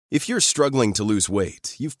If you're struggling to lose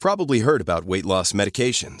weight, you've probably heard about weight loss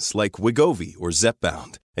medications like Wegovy or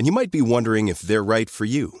Zepbound, and you might be wondering if they're right for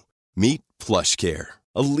you. Meet PlushCare,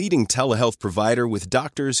 a leading telehealth provider with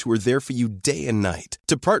doctors who are there for you day and night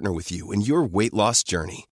to partner with you in your weight loss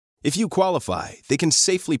journey. If you qualify, they can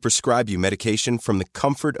safely prescribe you medication from the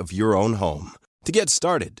comfort of your own home. To get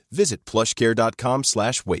started, visit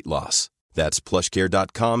plushcare.com/weightloss. That's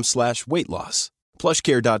plushcare.com/weightloss.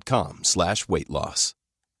 plushcare.com/weightloss.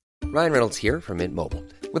 Ryan Reynolds here from Mint Mobile.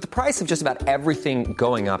 With the price of just about everything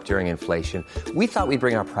going up during inflation, we thought we'd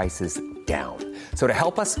bring our prices down. So to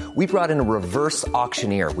help us, we brought in a reverse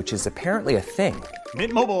auctioneer, which is apparently a thing.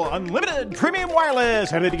 Mint Mobile Unlimited Premium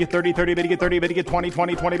Wireless. How to get 30, 30, bit to get 30, bit to get 20,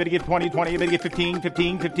 20, 20, bit to get 20, 20, bit to get 15,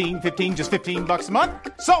 15, 15, 15, just $15 a month?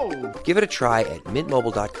 Sold! Give it a try at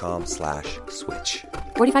mintmobile.com/switch.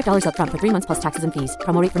 $45 up front for 3 months plus taxes and fees.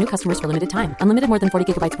 Promo rate for new customers for limited time. Unlimited more than 40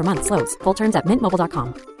 gigabytes per month. Slows full terms at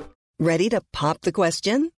mintmobile.com. Ready to pop the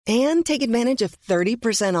question and take advantage of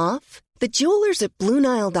 30% off? The jewelers at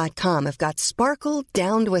BlueNile.com have got sparkle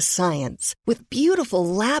down to a science with beautiful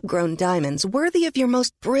lab-grown diamonds worthy of your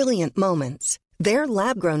most brilliant moments. Their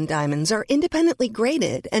lab-grown diamonds are independently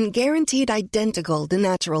graded and guaranteed identical to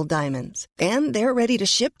natural diamonds. And they're ready to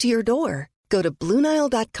ship to your door. Go to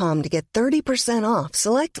BlueNile.com to get 30% off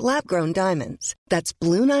select lab-grown diamonds. That's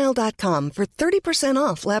BlueNile.com for 30%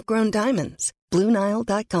 off lab-grown diamonds.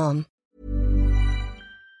 BlueNile.com.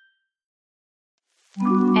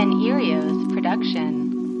 An Erios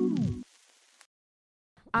production.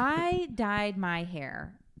 I dyed my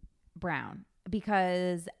hair brown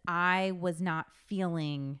because I was not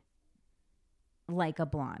feeling like a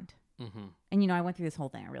blonde. Mm-hmm. And, I went through this whole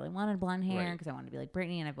thing. I really wanted blonde hair because I wanted to be like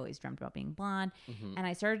Britney, and I've always dreamt about being blonde. Mm-hmm. And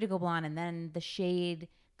I started to go blonde, and then the shade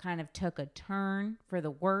kind of took a turn for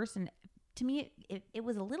the worse. And to me, it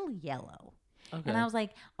was a little yellow. Okay. And I was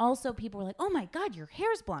like, also people were like, oh my God, your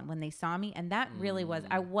hair's blonde when they saw me. And that really was,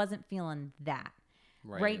 I wasn't feeling that.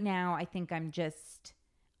 Right now, I think I'm just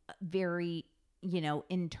very,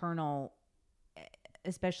 internal,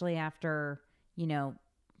 especially after, my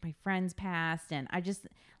friends passed. And I just,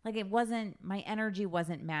 my energy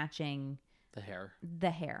wasn't matching the hair.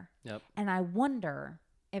 Yep. And I wonder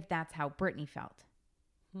if that's how Britney felt.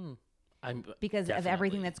 Because of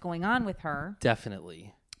everything that's going on with her.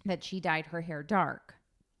 Definitely. That she dyed her hair dark.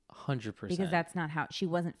 100%. Because that's not how she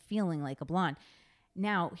wasn't feeling like a blonde.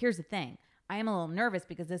 Now, here's the thing. I am a little nervous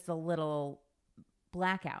because this is a little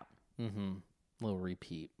blackout. Mm-hmm. A little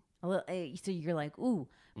repeat. So you're like, ooh,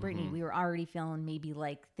 Brittany, we were already feeling maybe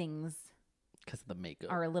like things because of the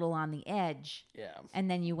makeup are a little on the edge. Yeah. And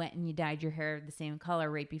then you went and you dyed your hair the same color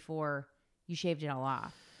right before you shaved it all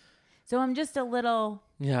off. So I'm just a little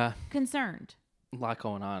concerned. A lot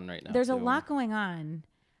going on right now. There's a lot going on.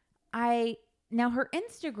 Now her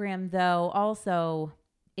Instagram though also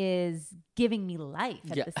is giving me life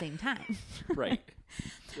at the same time. Right.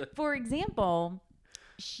 For example,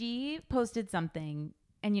 she posted something,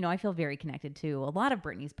 and I feel very connected to a lot of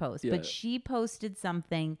Britney's posts, but she posted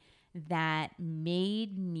something that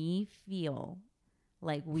made me feel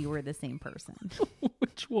like we were the same person.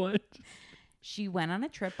 Which one? She went on a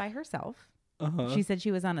trip by herself. Uh-huh. She said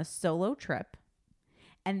she was on a solo trip.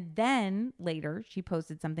 And then later she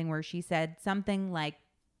posted something where she said something like,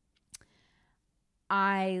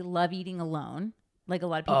 I love eating alone. Like a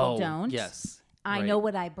lot of people don't. Yes. I know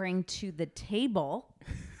what I bring to the table.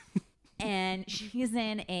 And she's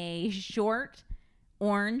in a short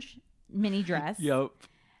orange mini dress. Yep.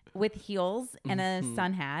 With heels and a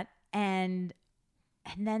sun hat. And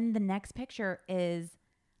then the next picture is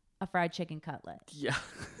a fried chicken cutlet. Yeah.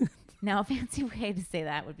 Now, a fancy way to say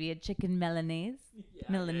that would be a chicken Milanese.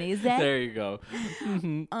 Milanese. There you go.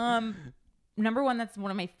 Number one, that's one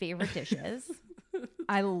of my favorite dishes.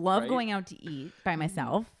 I love going out to eat by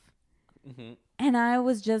myself. Mm-hmm. And I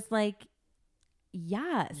was just like,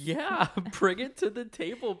 yes. Yeah, bring it to the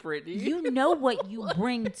table, Brittany. You know what you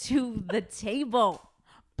bring to the table,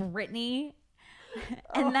 Brittany.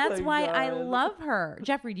 And that's why God. I love her.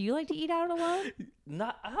 Jeffrey, do you like to eat out alone?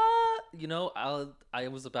 Not, I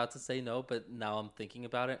was about to say no, but now I'm thinking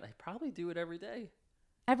about it. I probably do it every day.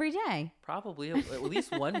 Every day? Probably. At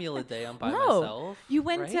least one meal a day I'm by myself. You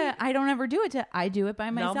went to, I don't ever do it I do it by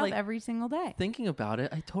myself every single day. Thinking about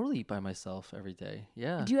it, I totally eat by myself every day.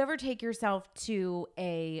 Yeah. Do you ever take yourself to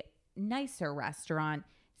a nicer restaurant,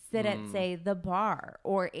 sit at, say, the bar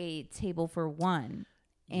or a table for one?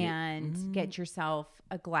 And get yourself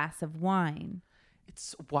a glass of wine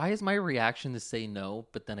Why is my reaction to say no,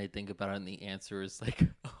 but then I think about it and the answer is like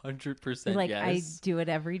 100% Like, yes. I do it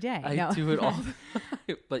every day. I do it all the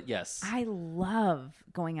time, but yes. I love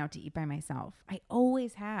going out to eat by myself. I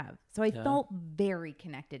always have. So I felt very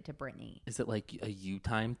connected to Brittany. Is it like a you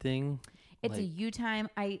time thing? It's a you time.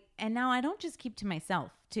 And now I don't just keep to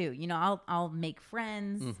myself too. You know, I'll make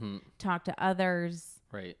friends, talk to others.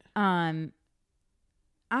 Right. I'm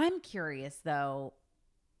curious though,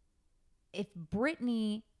 if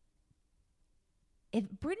Brittany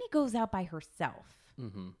goes out by herself,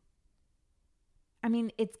 I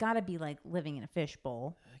mean, it's got to be like living in a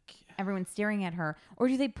fishbowl. Everyone's staring at her. Or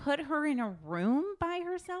do they put her in a room by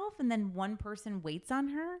herself and then one person waits on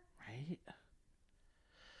her? Right.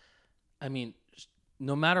 I mean,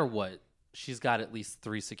 no matter what, she's got at least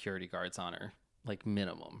 3 security guards on her, like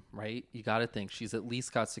minimum, right? You got to think she's at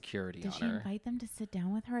least got security on her. Does she invite them to sit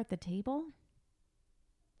down with her at the table?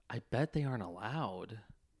 I bet they aren't allowed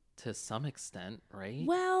to some extent, right?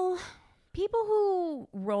 Well, people who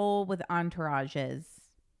roll with entourages.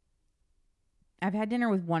 I've had dinner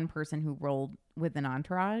with one person who rolled with an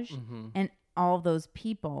entourage, and all of those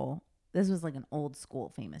people, this was like an old school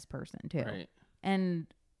famous person too. Right. And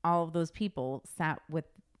all of those people sat with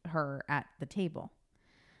her at the table.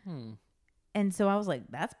 And so I was like,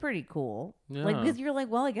 that's pretty cool. Yeah. Like, because you're like,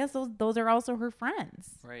 well, I guess those are also her friends.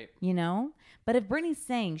 Right. You know? But if Brittany's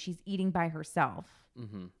saying she's eating by herself,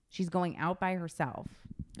 she's going out by herself.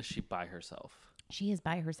 Is she by herself? She is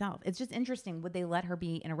by herself. It's just interesting. Would they let her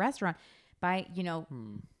be in a restaurant by, you know?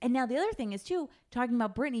 And now the other thing is too, talking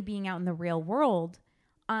about Brittany being out in the real world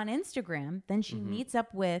on Instagram, then she meets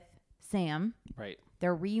up with Sam. Right.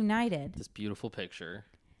 They're reunited. This beautiful picture.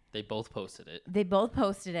 They both posted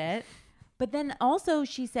it. But then also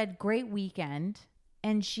she said, great weekend.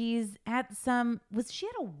 And she's at was she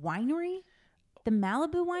at a winery? The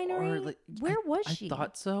Malibu winery? Where was she? I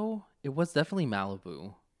thought so. It was definitely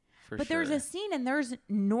Malibu. But there's a scene and there's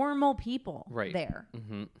normal people there.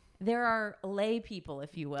 There are lay people,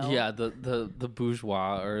 if you will. Yeah, the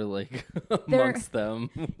bourgeois are like amongst them.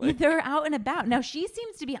 Like, they're out and about. Now she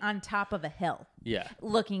seems to be on top of a hill. Yeah.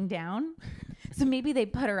 Looking down. So maybe they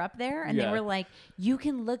put her up there and they were like, you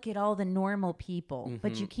can look at all the normal people,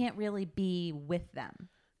 but you can't really be with them.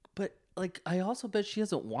 But like, I also bet she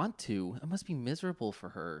doesn't want to. It must be miserable for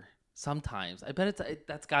her sometimes. I bet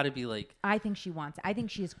that's got to be like. I think she wants it. I think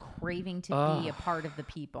she is craving to be a part of the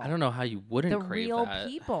people. I don't know how you wouldn't crave the real that.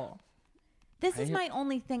 people. This is my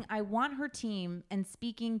only thing. I want her team, and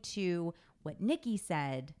speaking to what Nikki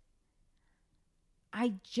said,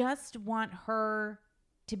 I just want her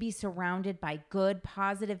to be surrounded by good,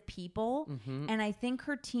 positive people. And I think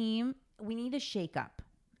her team, we need a shakeup.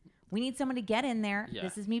 We need someone to get in there. Yeah.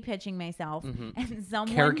 This is me pitching myself. And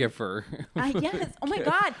someone. Caregiver. Yes. Oh my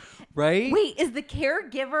God. Right? Wait, is the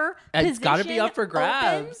caregiver It's got to be up for open?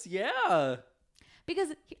 grabs. Yeah.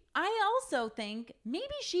 Because I also think maybe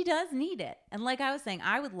she does need it. And like I was saying,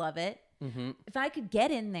 I would love it if I could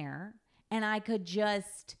get in there and I could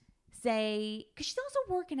just say, because she's also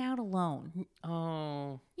working out alone.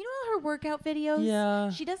 Oh. You know her workout videos? Yeah.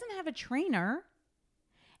 She doesn't have a trainer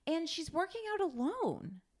and she's working out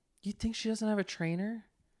alone. You think she doesn't have a trainer?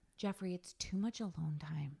 Jeffrey, it's too much alone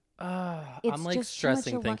time. I'm like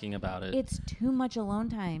stressing thinking about it. It's too much alone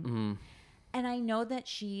time. And I know that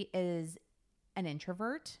she is an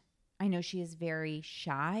introvert. I know she is very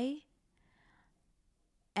shy.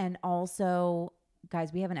 And also,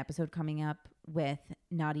 guys, we have an episode coming up with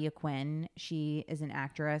Nadia Quinn. She is an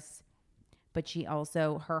actress, but she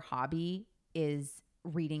also, her hobby is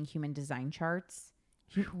reading human design charts.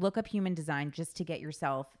 Look up human design just to get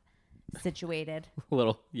yourself situated.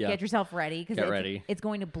 Get yourself ready because it's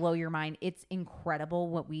going to blow your mind. It's incredible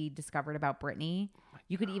what we discovered about Brittany.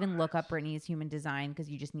 You could even look up Brittany's human design because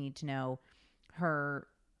you just need to know her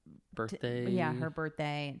birthday. Her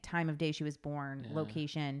birthday, time of day she was born,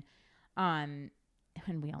 location. And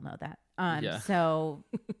we all know that. So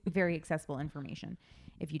very accessible information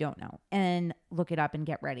if you don't know. And look it up and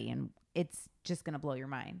get ready. And it's just going to blow your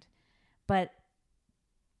mind. But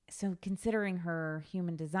so considering her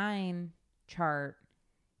human design chart,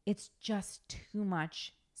 it's just too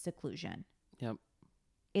much seclusion. Yep.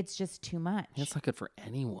 It's just too much. It's not good for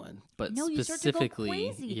anyone, but no, specifically, you start to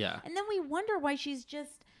go crazy. Yeah. And then we wonder why she's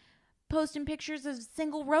just posting pictures of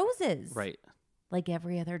single roses. Right. Like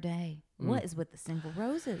every other day. What is with the single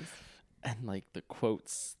roses? And like the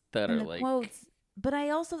quotes that are like quotes. But I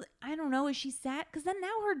don't know, is she sad? Because then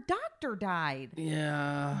now her doctor died.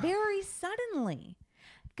 Yeah. Very suddenly.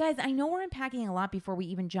 Guys, I know we're unpacking a lot before we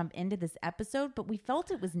even jump into this episode, but we felt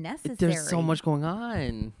it was necessary. There's so much going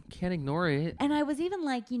on. Can't ignore it. And I was even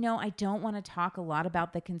like, I don't want to talk a lot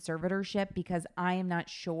about the conservatorship because I am not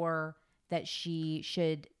sure that she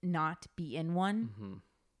should not be in one. Mm-hmm.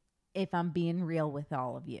 If I'm being real with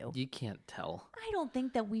all of you. You can't tell. I don't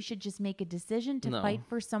think that we should just make a decision to fight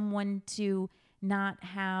for someone to not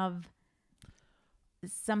have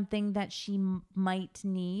something that she might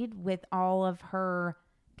need with all of her,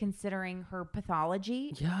 considering her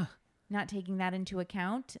pathology. Yeah. Not taking that into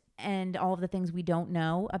account and all of the things we don't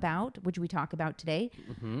know about, which we talk about today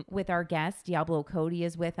with our guest. Diablo Cody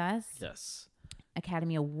is with us. Yes.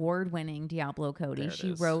 Academy Award winning Diablo Cody.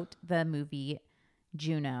 She wrote the movie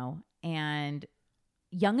Juno, and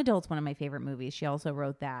Young Adult's one of my favorite movies. She also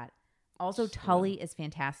wrote that. Also, Tully is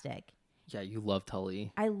fantastic. Yeah, you love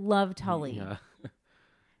Tully. I love Tully. Yeah.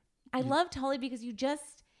 I love Tully because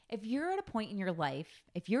if you're at a point in your life,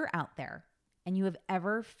 if you're out there and you have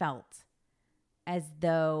ever felt as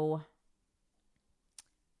though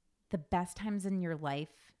the best times in your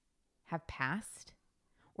life have passed,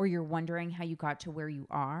 or you're wondering how you got to where you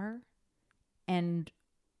are, and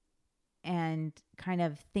kind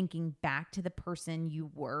of thinking back to the person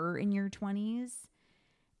you were in your 20s,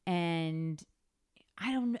 and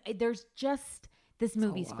I don't know, there's just, this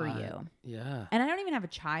movie's for you. Yeah. And I don't even have a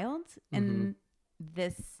child, and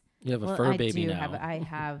this... You have a fur baby now. I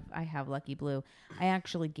have Lucky Blue. I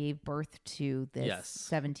actually gave birth to this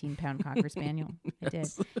 17-pound Cocker Spaniel. I did.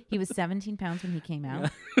 He was 17 pounds when he came out.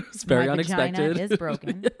 Yeah. It's very My unexpected. vagina is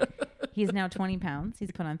broken. He's now 20 pounds.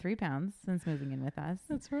 He's put on 3 pounds since moving in with us.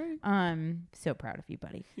 That's right. So proud of you,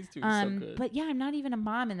 buddy. He's doing so good. But yeah, I'm not even a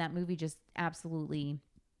mom, and that movie just absolutely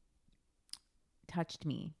touched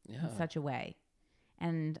me in such a way.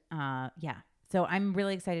 And so I'm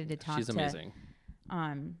really excited to talk. She's amazing.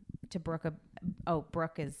 To Brooke.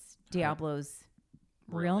 Brooke is Diablo's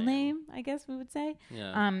real name, I guess we would say.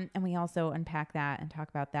 Yeah. And we also unpack that and talk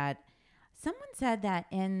about that. Someone said that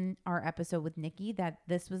in our episode with Nikki that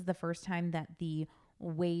this was the first time that the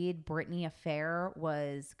Wade-Britney affair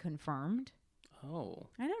was confirmed. Oh.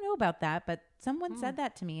 I don't know about that, but someone said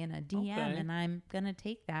that to me in a DM, and I'm going to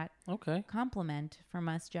take that compliment from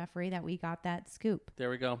us, Jeffrey, that we got that scoop. There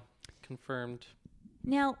we go. Confirmed.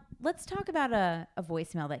 Now, let's talk about a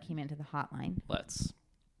voicemail that came into the hotline. Let's.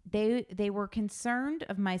 They were concerned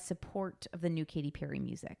of my support of the new Katy Perry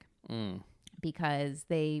music because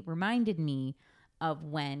they reminded me of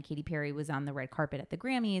when Katy Perry was on the red carpet at the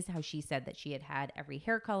Grammys, how she said that she had every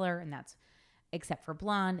hair color, and that's except for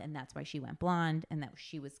blonde, and that's why she went blonde, and that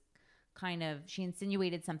she was she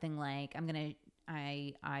insinuated something like,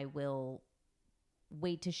 I will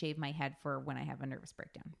wait to shave my head for when I have a nervous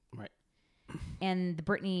breakdown. Right. And the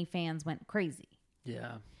Britney fans went crazy.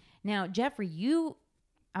 Yeah. Now, Jeffrey,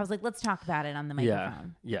 I was like, let's talk about it on the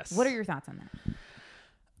microphone. Yeah. Yes. What are your thoughts on that?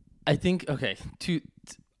 I think,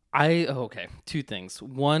 two things.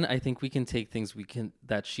 One, I think we can take things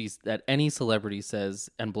that any celebrity says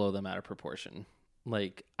and blow them out of proportion.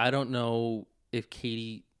 Like, I don't know if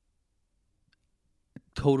Katie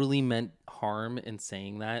totally meant harm in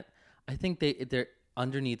saying that. I think they're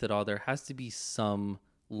underneath it all, there has to be some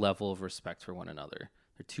level of respect for one another.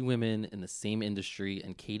 They're two women in the same industry,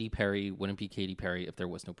 and Katy Perry wouldn't be Katy Perry if there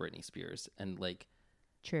was no Britney Spears. And like,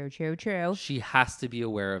 true. She has to be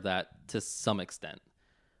aware of that to some extent.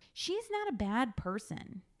 She's not a bad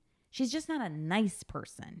person. She's just not a nice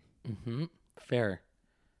person. Mm-hmm. Fair.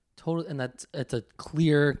 Total, and it's a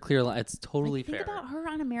clear line. It's totally fair. Think about her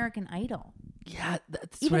on American Idol. Yeah,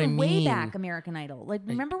 that's even what I mean. Way back American Idol. Like,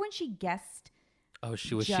 remember when she guest? Oh,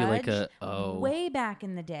 she like way back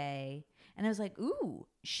in the day, and I was like, ooh,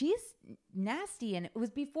 she's nasty. And it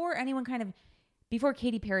was before anyone before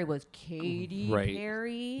Katy Perry was Katy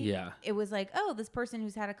Perry. Yeah, it was like, oh, this person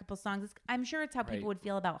who's had a couple songs. I'm sure it's how people would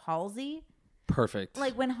feel about Halsey. Perfect.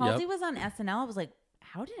 Like when Halsey was on SNL, I was like,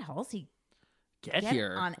 how did Halsey get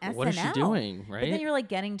here on SNL? What is she doing? Right. But then you're like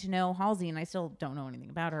getting to know Halsey, and I still don't know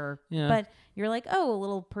anything about her. Yeah. But you're like, oh, a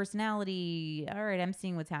little personality. All right, I'm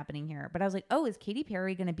seeing what's happening here. But I was like, oh, is Katy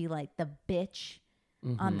Perry going to be like the bitch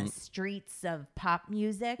on the streets of pop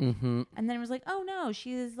music? Mm-hmm. And then it was like, oh no,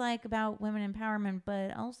 she's like about women empowerment,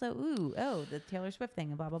 but also, the Taylor Swift thing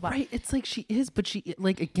and blah, blah, blah. Right. It's like she is, but she,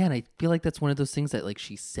 like, again, I feel like that's one of those things that like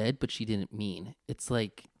she said, but she didn't mean. It's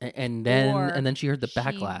like, and then she heard the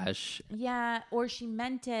backlash. Yeah. Or she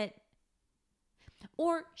meant it.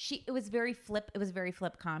 Or it was very flip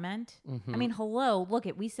comment. Mm-hmm. I mean, hello, look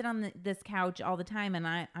we sit on this couch all the time, and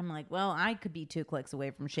I'm like, well, I could be 2 clicks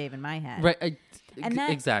away from shaving my head. Right.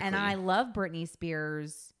 Exactly. And I love Britney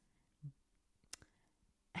Spears.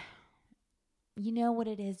 You know what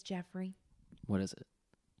it is, Jeffrey? What is it?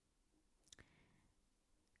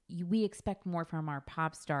 We expect more from our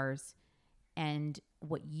pop stars, and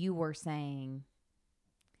what you were saying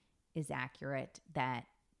is accurate, that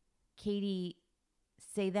Katie,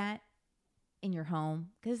 say that in your home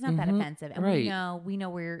because it's not that offensive, and right. we know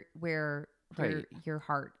where Right. your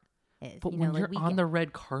heart is. But you know, when you're on the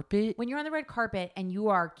red carpet, when you're on the red carpet and you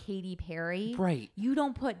are Katy Perry, right, you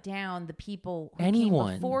don't put down the people who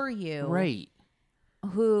anyone came before you, right,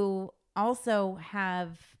 who also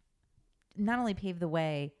have not only paved the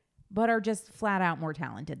way, but are just flat out more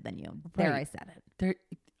talented than you. There, I said it. They're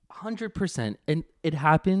 100%, and it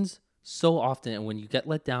happens so often. And when you get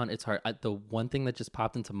let down, it's hard. The one thing that just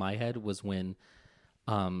popped into my head was when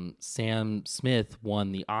Sam Smith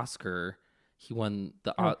won the Oscar. He won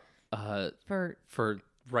the for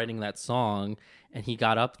writing that song, and he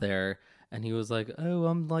got up there and he was like, "Oh,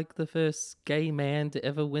 I'm like the first gay man to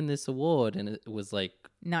ever win this award," and it was like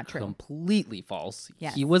not true, completely false.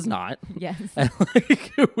 Yes. He was not. Yes, and,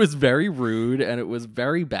 like, it was very rude and it was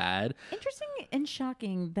very bad. Interesting and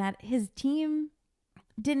shocking that his team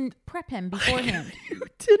didn't prep him beforehand.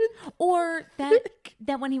 Didn't, or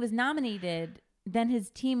that when he was nominated, then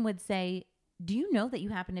his team would say, do you know that you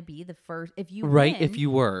happen to be the first, if you right win, if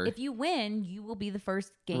you win, you will be the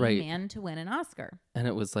first gay right. man to win an Oscar. And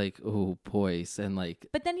it was like, oh boys, and like,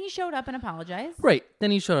 but then he showed up and apologized, right,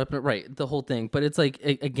 then he showed up, right, the whole thing. But it's like,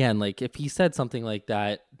 again, like if he said something like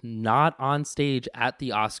that not on stage at the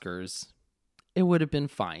Oscars, it would have been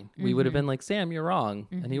fine. We would have been like, Sam, you're wrong,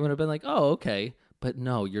 and he would have been like, oh, okay. But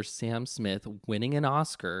no, you're Sam Smith winning an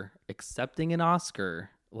Oscar, accepting an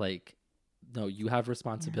Oscar. Like, no, you have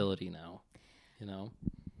responsibility now. You know,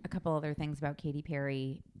 a couple other things about Katy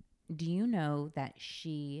Perry. Do you know that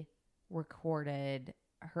she recorded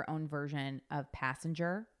her own version of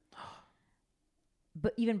Passenger,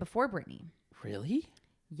 but even before Britney? Really?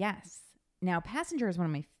 Yes. Now, Passenger is one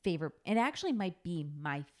of my favorite. It actually might be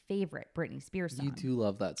my favorite Britney Spears song. You do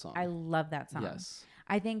love that song. I love that song. Yes.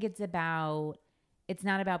 I think it's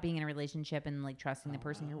not about being in a relationship and like trusting the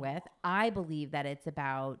person you're with. I believe that it's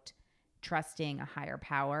about trusting a higher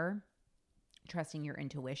power, trusting your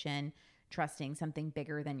intuition, trusting something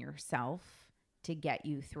bigger than yourself to get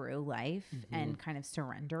you through life, and kind of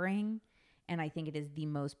surrendering. And I think it is the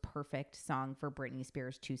most perfect song for Britney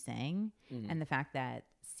Spears to sing. And the fact that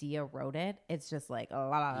Sia wrote it, it's just like, la,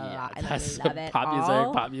 la, la, la. I love it.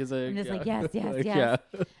 Pop music. I'm just like, yes, like, yes. Yeah.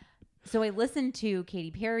 So I listened to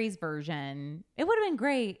Katy Perry's version. It would have been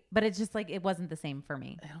great, but it's just like, it wasn't the same for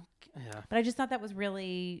me. But I just thought that was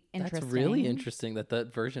really interesting. That's really interesting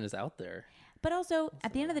that version is out there. But also,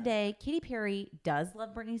 at the end of the day, Katy Perry does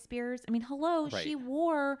love Britney Spears. I mean, hello, she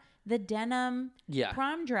wore the denim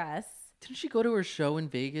prom dress. Didn't she go to her show in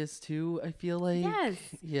Vegas too? I feel like. Yes.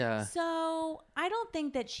 Yeah. So I don't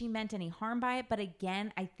think that she meant any harm by it. But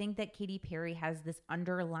again, I think that Katy Perry has this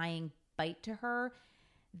underlying bite to her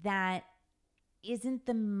that isn't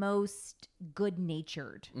the most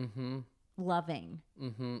good-natured, loving.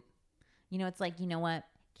 You know, it's like, you know what,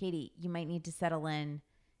 Katie, you might need to settle in,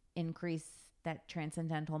 increase that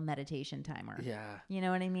transcendental meditation timer. Yeah. You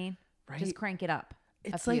know what I mean? Right. Just crank it up.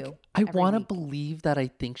 It's like, I want to believe that I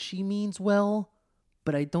think she means well,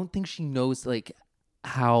 but I don't think she knows like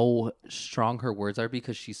how strong her words are,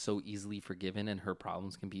 because she's so easily forgiven and her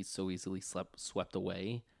problems can be so easily swept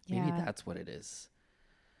away. Yeah. Maybe that's what it is.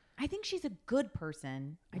 I think she's a good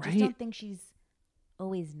person. I just don't think she's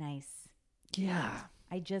always nice. Yeah.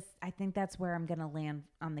 I think that's where I'm going to land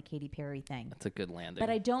on the Katy Perry thing. That's a good landing. But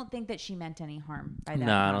I don't think that she meant any harm by that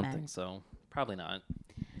No, I comment. don't think so. Probably not.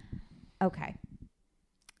 Okay.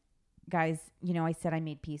 Guys, you know, I said I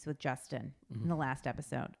made peace with Justin in the last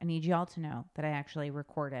episode. I need y'all to know that I actually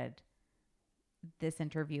recorded this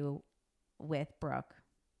interview with Brooke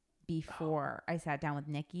before I sat down with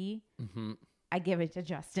Nikki. I give it to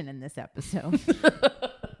Justin in this episode.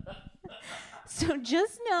 So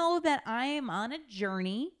just know that I am on a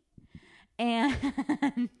journey, and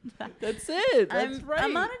that's it. That's right.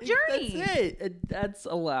 I'm on a journey. That's it. That's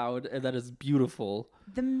allowed, and that is beautiful.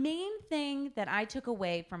 The main thing that I took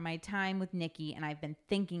away from my time with Nikki, and I've been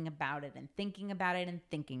thinking about it and thinking about it and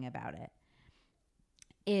thinking about it,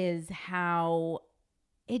 is how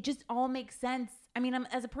it just all makes sense. I mean,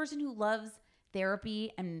 as a person who loves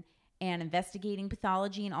therapy and investigating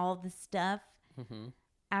pathology and all of this stuff,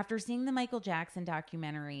 after seeing the Michael Jackson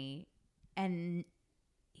documentary and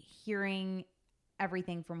hearing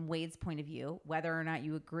everything from Wade's point of view, whether or not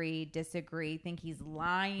you agree, disagree, think he's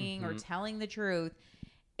lying or telling the truth,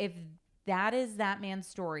 if that is that man's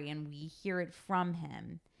story and we hear it from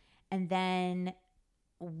him, and then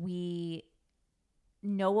we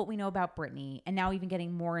know what we know about Brittany, and now even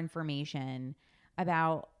getting more information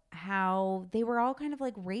about how they were all kind of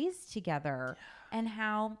like raised together, and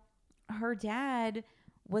how her dad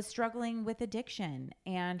was struggling with addiction,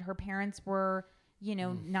 and her parents were, you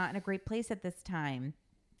know, not in a great place at this time.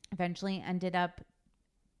 Eventually ended up,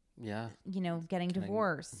 you know, getting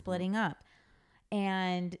divorced, splitting up.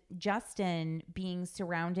 And Justin being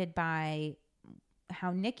surrounded by,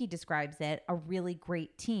 how Nikki describes it, a really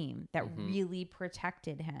great team that really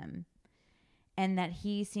protected him. And that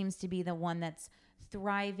he seems to be the one that's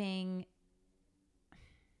thriving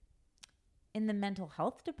in the mental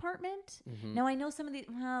health department. Now, I know some of the,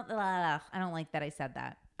 I don't like that I said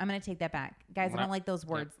that. I'm going to take that back. Guys, I don't like those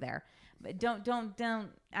words there. But don't,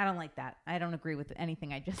 I don't like that. I don't agree with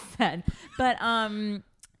anything I just said. But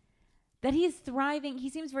that he's thriving. He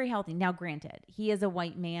seems very healthy. Now, granted, he is a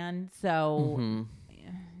white man, so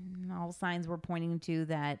all signs were pointing to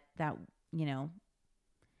that, you know,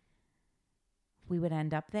 we would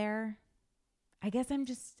end up there. I guess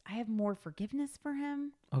I have more forgiveness for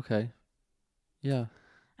him. Okay. Yeah.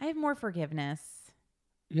 I have more forgiveness.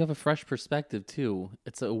 You have a fresh perspective too.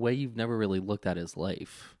 It's a way you've never really looked at his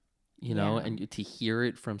life, you know, and to hear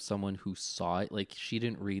it from someone who saw it, like she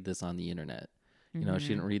didn't read this on the internet. You know, she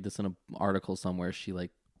didn't read this in an article somewhere. She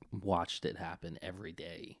like watched it happen every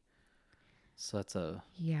day. So it's a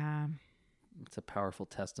powerful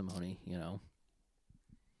testimony, you know.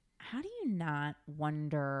 How do you not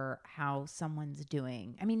wonder how someone's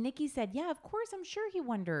doing? I mean, Nikki said, yeah, of course, I'm sure he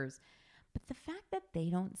wonders. But the fact that they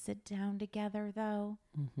don't sit down together, though,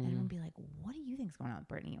 and be like, what do you think's going on with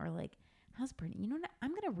Brittany? Or like, how's Brittany? You know what?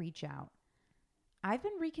 I'm going to reach out. I've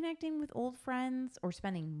been reconnecting with old friends or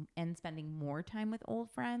spending more time with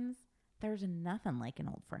old friends. There's nothing like an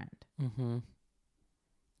old friend.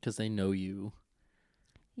 Because they know you.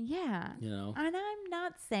 Yeah. You know? And I'm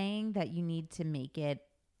not saying that you need to make it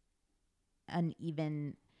an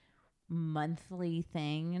even monthly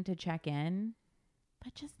thing to check in,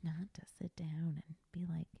 but just not to sit down and be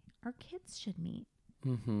like, our kids should meet.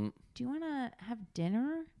 Do you want to have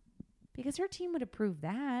dinner? Because her team would approve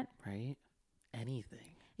that. Right?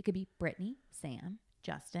 Anything. It could be Brittany, Sam,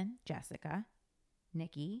 Justin, Jessica,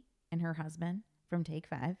 Nikki, and her husband from Take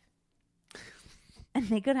 5. And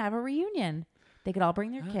they could have a reunion. They could all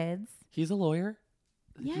bring their kids. He's a lawyer.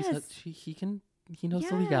 Yes. He knows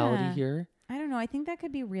the legality here. I don't know. I think that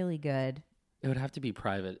could be really good. It would have to be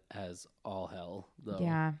private as all hell, though.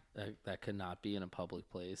 Yeah. That could not be in a public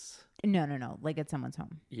place. No. Like at someone's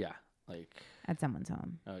home. Yeah. Like. At someone's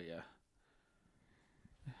home. Oh, yeah.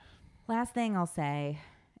 Last thing I'll say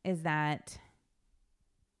is that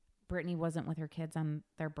Brittany wasn't with her kids on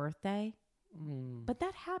their birthday. But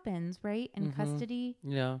that happens, right? In custody.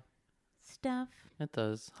 Yeah. Stuff. It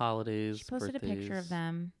does. Holidays. She posted birthdays. a picture of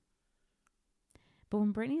them. But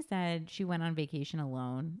when Brittany said she went on vacation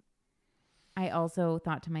alone, I also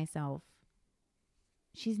thought to myself,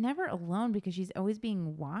 she's never alone because she's always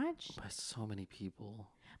being watched. By so many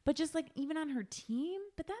people. But just like even on her team.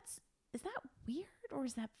 But is that weird or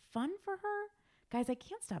is that fun for her? Guys, I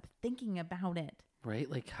can't stop thinking about it.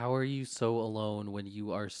 Right? Like, how are you so alone when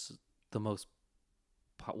you are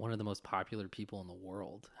one of the most popular people in the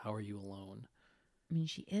world? How are you alone? I mean,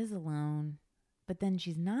 she is alone, but then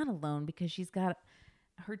she's not alone because she's got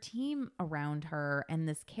her team around her and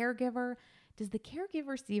this caregiver. Does the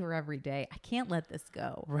caregiver see her every day? I can't let this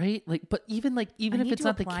go. Right? Like, but even if it's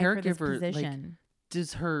not the caregiver, like,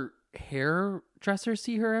 does her hairdresser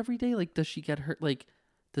see her every day? Like, does she get her, like,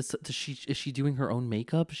 is she doing her own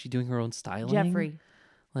makeup? Is she doing her own styling? Jeffrey.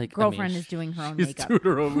 Like, girlfriend is doing her own makeup.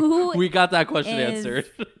 We got that question answered.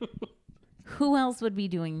 Who else would be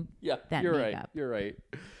doing that you're makeup? Right. You're right.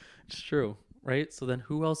 It's true. Right? So then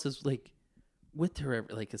who else is like with her?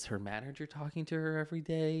 Like, is her manager talking to her every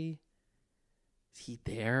day? Is he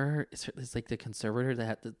there? Is like the conservator that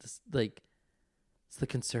had to, like, does the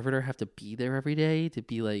conservator have to be there every day to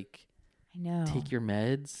be like, I know, take your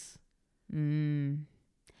meds?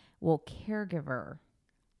 Well, caregiver,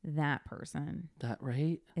 that person. That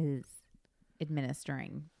right? Is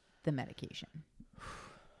administering the medication.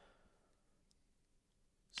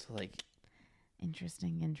 So like,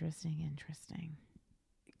 interesting.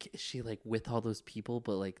 Is she like with all those people,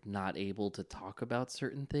 but like not able to talk about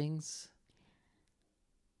certain things?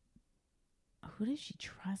 Who does she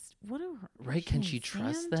trust? What are her, right? Can she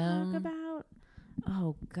trust them? Talk about?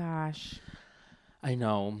 Oh gosh, I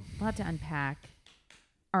know. A lot to unpack.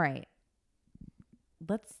 All right,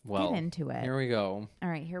 let's get into it. Here we go. All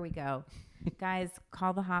right, here we go. Guys,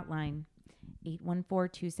 call the hotline.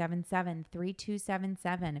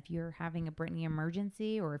 814-277-3277 if you're having a Brittany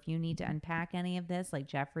emergency or if you need to unpack any of this like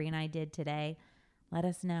Jeffrey and I did today. Let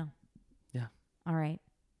us know. Yeah. All right.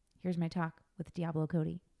 Here's my talk with Diablo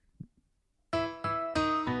Cody.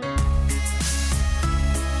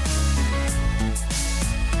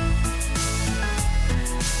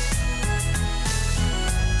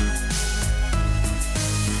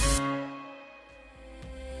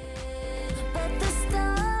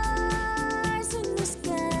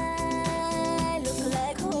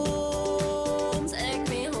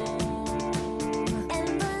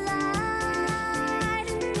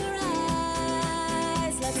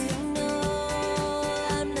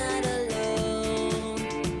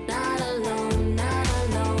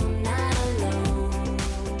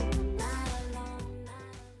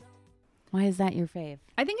 Why is that your fave?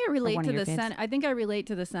 I think I relate one to of your the faves? I think I relate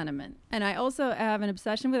to the sentiment, and I also have an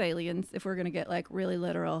obsession with aliens. If we're gonna get like really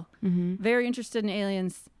literal, very interested in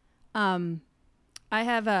aliens. I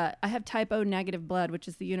have type O negative blood, which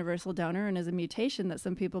is the universal donor, and is a mutation that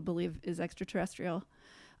some people believe is extraterrestrial.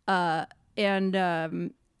 I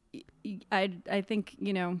think,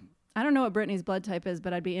 you know, I don't know what Brittany's blood type is,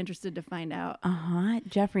 but I'd be interested to find out.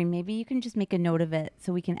 Jeffrey, maybe you can just make a note of it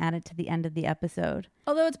so we can add it to the end of the episode.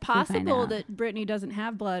 Although it's find possible out. that Brittany doesn't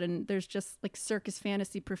have blood and there's just like circus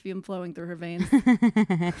fantasy perfume flowing through her veins.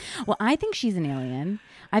 Well, I think she's an alien.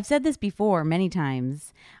 I've said this before many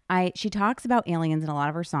times. She talks about aliens in a lot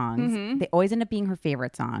of her songs. They always end up being her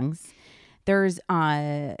favorite songs. There's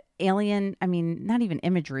alien, I mean, not even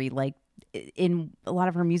imagery, like in a lot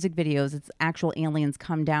of her music videos, it's actual aliens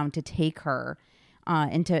come down to take her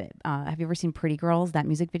into, have you ever seen Pretty Girls, that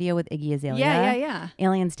music video with Iggy Azalea? Yeah.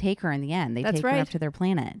 Aliens take her in the end. They That's take her right. up to their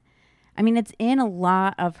planet. I mean, it's in a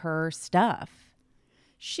lot of her stuff.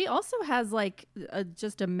 She also has like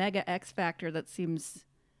just a mega X factor that seems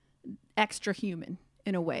extra human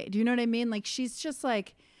in a way. Do you know what I mean? Like she's just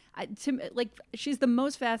like, she's the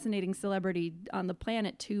most fascinating celebrity on the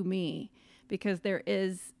planet to me, because there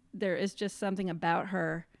is just something about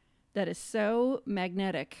her that is so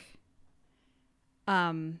magnetic,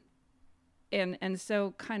 and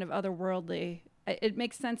so kind of otherworldly. It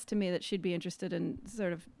makes sense to me that she'd be interested in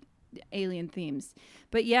sort of alien themes.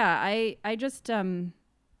 But yeah, I just I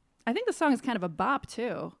think the song is kind of a bop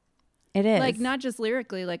too. It is. Like not just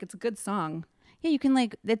lyrically, like it's a good song. Yeah, you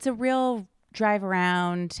can it's a real drive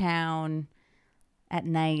around town at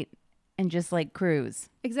night and just like cruise.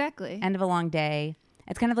 Exactly. End of a long day.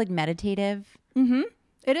 It's kind of like meditative.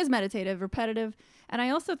 It is meditative, repetitive. And I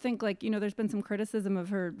also think like, you know, there's been some criticism of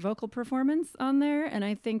her vocal performance on there. And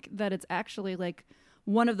I think that it's actually like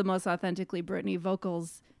one of the most authentically Britney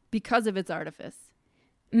vocals because of its artifice.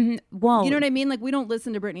 Well, You know what I mean? Like we don't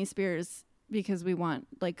listen to Britney Spears because we want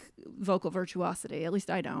like vocal virtuosity. At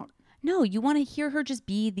least I don't. no, you want to hear her just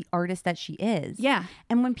be the artist that she is. Yeah.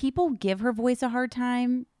 And when people give her voice a hard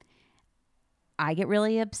time, I get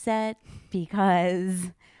really upset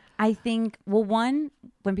because I think, well, one,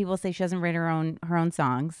 when people say she doesn't write her own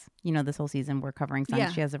songs, you know, this whole season we're covering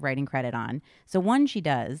songs she has a writing credit on. So one, she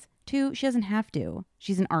does. Two, she doesn't have to.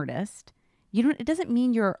 She's an artist. It doesn't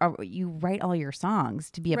mean you write all your songs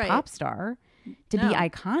to be a pop star, to be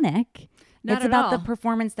iconic. Not it's at about all. the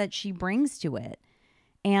performance that she brings to it.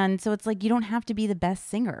 And so it's like you don't have to be the best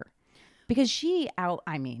singer, because she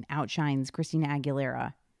outshines Christina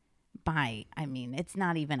Aguilera by, it's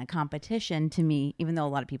not even a competition to me, even though a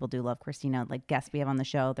lot of people do love Christina, like guests we have on the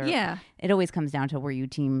show. It always comes down to, were you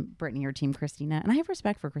team Britney or team Christina? And I have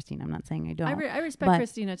respect for Christina. I'm not saying I don't. I respect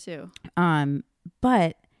Christina too.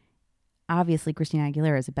 But obviously Christina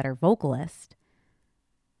Aguilera is a better vocalist.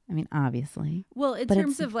 I mean, obviously. Well, in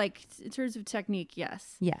terms of technique,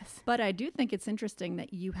 yes. Yes. But I do think it's interesting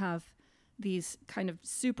that you have these kind of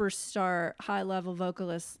superstar high-level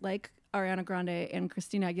vocalists like Ariana Grande and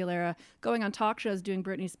Christina Aguilera going on talk shows doing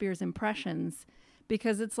Britney Spears impressions,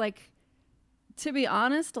 because it's like, to be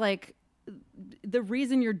honest, like the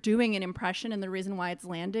reason you're doing an impression and the reason why it's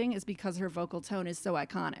landing is because her vocal tone is so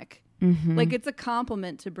iconic. Like it's a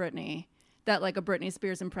compliment to Britney that like a Britney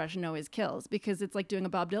Spears impression always kills, because it's like doing a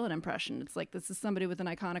Bob Dylan impression. It's like, this is somebody with an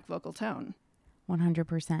iconic vocal tone.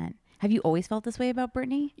 100%. Have you always felt this way about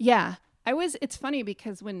Britney? Yeah. It's funny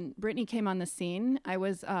because when Britney came on the scene, I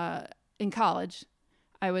was in college.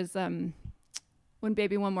 I was, when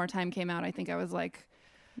Baby One More Time came out, I think I was like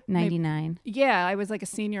 99. I was like a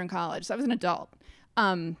senior in college. So I was an adult.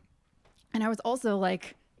 And I was also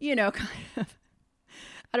like, you know, kind of,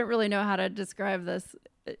 I don't really know how to describe this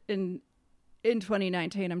in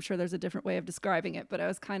 2019. I'm sure there's a different way of describing it, but I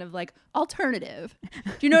was kind of like alternative.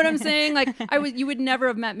 Do you know what I'm saying? Like you would never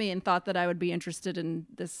have met me and thought that I would be interested in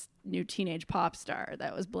this new teenage pop star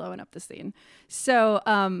that was blowing up the scene. So,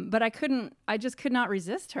 but I just could not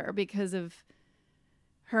resist her because of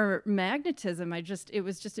her magnetism, it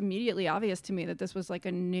was just immediately obvious to me that this was like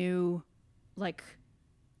a new, like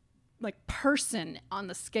person on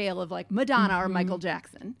the scale of like Madonna or Michael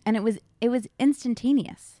Jackson. And it was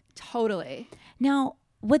instantaneous. Totally. Now,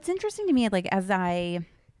 what's interesting to me, like, I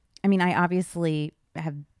obviously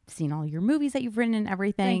have seen all your movies that you've written and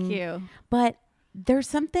everything. Thank you. But there's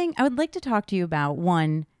something I would like to talk to you about.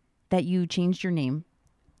 One, that you changed your name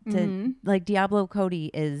to like Diablo Cody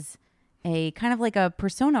is a kind of like a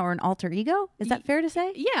persona or an alter ego. Is that fair to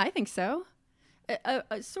say? Yeah, I think so.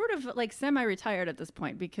 Sort of like semi-retired at this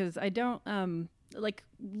point, because I don't like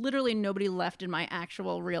literally nobody left in my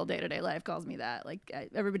actual real day-to-day life calls me that. Like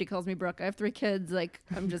everybody calls me Brooke. I have 3 kids. Like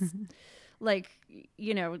I'm just like,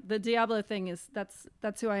 you know, the Diablo thing is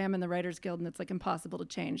that's who I am in the Writers Guild, and it's like impossible to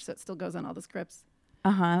change, so it still goes on all the scripts.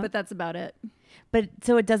 But that's about it. But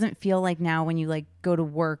so it doesn't feel like now when you like go to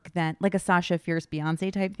work that like a Sasha Fierce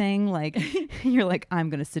Beyonce type thing, like you're like, I'm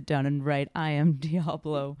going to sit down and write I am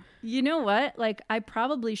Diablo. You know what? Like I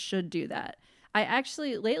probably should do that. I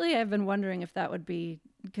actually, lately I've been wondering if that would be,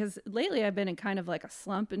 because lately I've been in kind of like a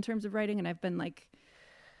slump in terms of writing, and I've been like,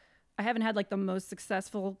 I haven't had like the most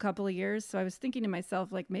successful couple of years. So I was thinking to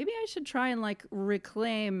myself, like, maybe I should try and like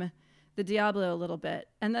reclaim the Diablo a little bit.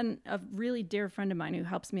 And then a really dear friend of mine who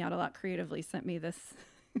helps me out a lot creatively sent me this,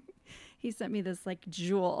 he sent me this like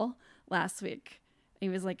jewel last week. He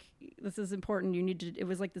was like, this is important. You need to, it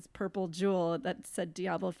was like this purple jewel that said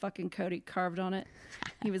Diablo fucking Cody carved on it.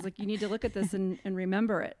 He was like, you need to look at this and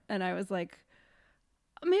remember it. And I was like,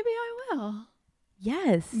 maybe I will.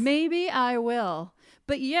 Yes. Maybe I will.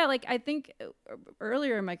 But yeah, like I think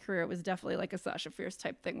earlier in my career, it was definitely like a Sasha Fierce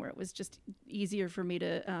type thing where it was just easier for me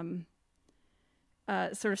to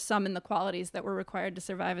sort of summon the qualities that were required to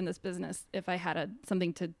survive in this business if I had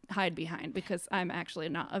something to hide behind, because I'm actually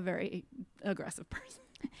not a very aggressive person.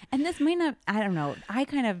 And this might not, I don't know. I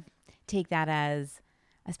kind of take that as,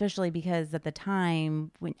 especially because at the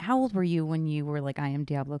time, how old were you when you were like, I am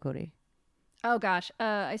Diablo Cody? Oh gosh,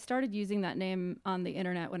 I started using that name on the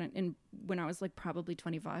internet when I was like probably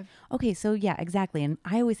 25. Okay, so yeah, exactly. And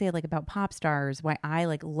I always say like about pop stars, why I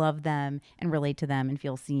like love them and relate to them and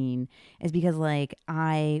feel seen is because like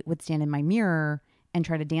I would stand in my mirror and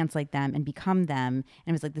try to dance like them and become them, and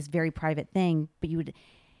it was like this very private thing. But you would,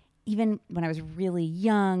 even when I was really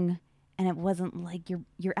young, and it wasn't like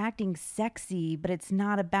you're acting sexy, but it's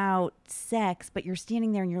not about sex, but you're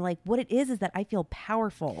standing there and you're like, what it is that I feel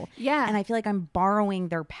powerful. Yeah. And I feel like I'm borrowing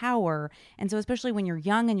their power. And so especially when you're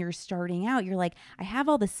young and you're starting out, you're like, I have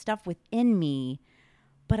all this stuff within me,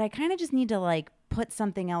 but I kind of just need to like put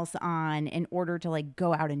something else on in order to like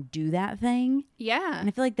go out and do that thing. Yeah. And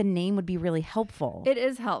I feel like the name would be really helpful. It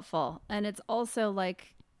is helpful. And it's also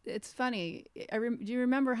like, it's funny. Do you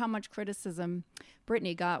remember how much criticism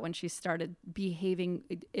Britney got when she started behaving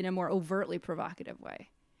in a more overtly provocative way?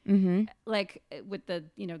 Mm-hmm. Like with the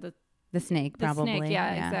snake, probably. Snake,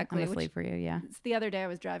 yeah, exactly. I'm a slave for you, yeah. The other day I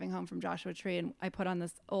was driving home from Joshua Tree and I put on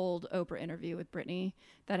this old Oprah interview with Britney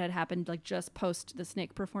that had happened like just post the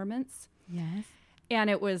snake performance. Yes. And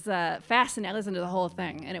it was fascinating. I listened to the whole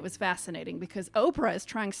thing, and it was fascinating because Oprah is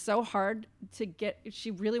trying so hard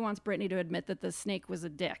she really wants Britney to admit that the snake was a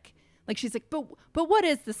dick. Like, she's like, but what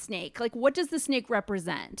is the snake? Like, what does the snake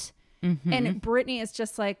represent? Mm-hmm. And Britney is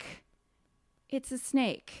just like, it's a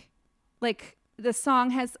snake. Like, the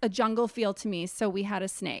song has a jungle feel to me, so we had a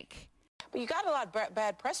snake. But you got a lot of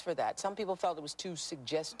bad press for that. Some people felt it was too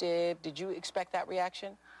suggestive. Did you expect that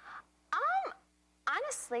reaction?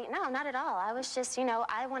 Honestly, no, not at all. I was just,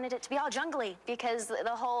 I wanted it to be all jungly because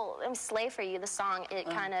the whole Slave for You, the song, it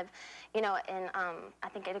kind of, and I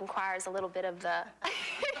think it inquires a little bit of the...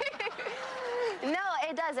 No,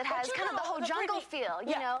 it does. It has kind of the whole jungle feel,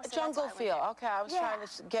 you know? So jungle feel. Okay, I was trying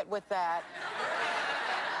to get with that.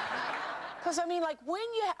 Because, I mean, like, when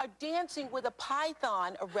you are dancing with a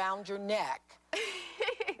python around your neck,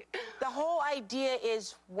 the whole idea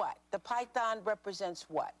is what? The python represents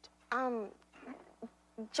what?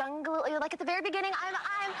 Jungle, like at the very beginning,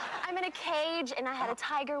 I'm in a cage and I had a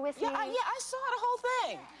tiger with me. Yeah, I saw the whole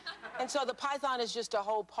thing. And so the python is just a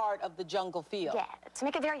whole part of the jungle feel. Yeah, to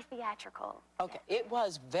make it very theatrical. Okay, it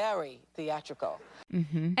was very theatrical.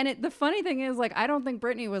 Mm-hmm. And the funny thing is, like, I don't think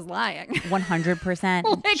Britney was lying.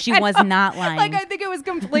 100%. Like, she was not lying. Like, I think it was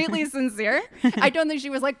completely sincere. I don't think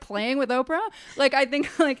she was, like, playing with Oprah. Like, I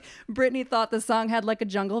think, like, Britney thought the song had, like, a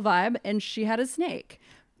jungle vibe, and she had a snake.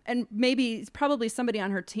 And probably somebody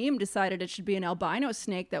on her team decided it should be an albino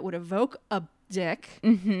snake that would evoke a dick.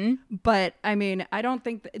 Mm-hmm. But, I mean, I don't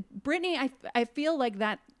think... Britney, I feel like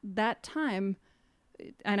that time...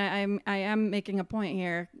 And I am making a point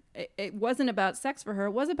here. It wasn't about sex for her.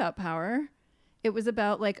 It was about power. It was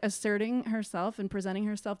about like asserting herself and presenting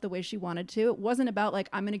herself the way she wanted to. It wasn't about like,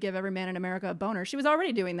 I'm going to give every man in America a boner. She was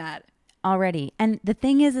already doing that. Already. And the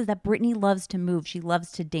thing is that Britney loves to move. She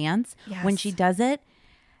loves to dance. Yes. When she does it,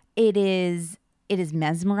 it is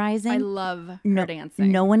mesmerizing. I love her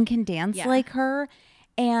dancing. No one can dance like her.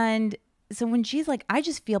 And so when she's like, I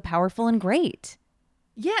just feel powerful and great.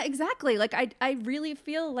 Yeah, exactly. Like I really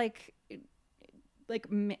feel like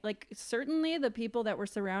certainly the people that were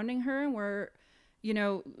surrounding her were, you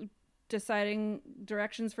know, deciding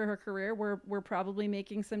directions for her career were probably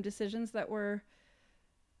making some decisions that were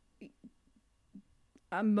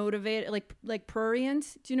motivated, like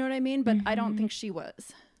prurient. Do you know what I mean? But I don't think she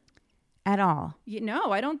was at all.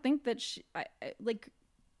 No, I don't think that she. I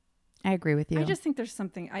agree with you. I just think there's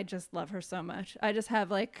something. I just love her so much. I just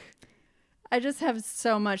have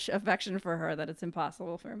so much affection for her that it's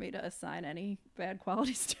impossible for me to assign any bad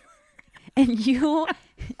qualities to her. And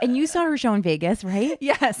you saw her show in Vegas, right?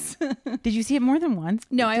 Yes. Did you see it more than once?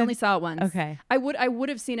 No, I only saw it once. Okay. I would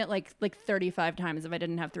have seen it like 35 times if I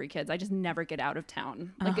didn't have 3 kids. I just never get out of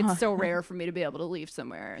town. Like it's so rare for me to be able to leave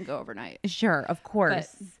somewhere and go overnight. Sure, of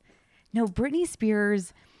course. But, no, Britney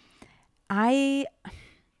Spears,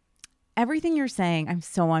 everything you're saying, I'm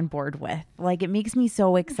so on board with. Like, it makes me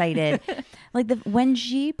so excited. Like, when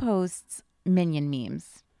she posts Minion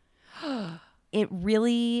memes, it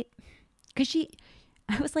really, because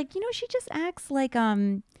I was like, you know, she just acts like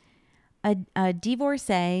a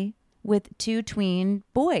divorcee with 2 tween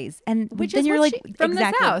boys, and which then is you're what like, she, from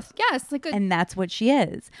exactly. the South, yes, and that's what she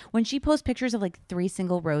is. When she posts pictures of like 3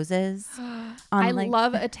 single roses, I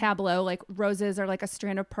love a tableau. Like roses are like a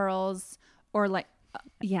strand of pearls, or like.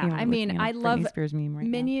 I mean, I love Spears meme right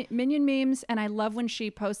Minion memes, and I love when she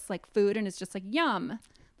posts like food and it's just like yum.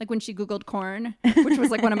 Like when she Googled corn, which was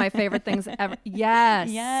like one of my favorite things ever.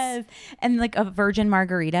 Yes. And like a virgin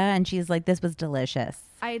margarita, and she's like, this was delicious.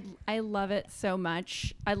 I love it so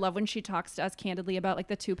much. I love when she talks to us candidly about like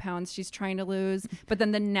the 2 pounds she's trying to lose, but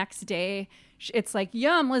then the next day it's like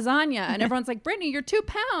yum lasagna, and everyone's like, Brittany, you're 2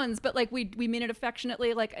 pounds, but like we mean it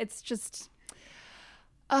affectionately. Like it's just.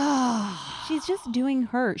 Oh, she's just doing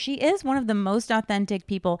her. She is one of the most authentic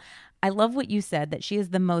people. I love what you said, that she is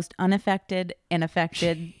the most unaffected and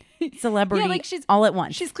affected celebrity, like she's all at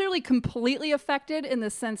once. She's clearly completely affected in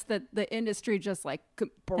the sense that the industry just like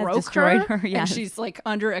broke destroyed her. And she's like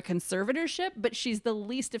under a conservatorship, but she's the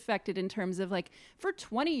least affected in terms of like, for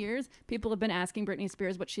 20 years, people have been asking Britney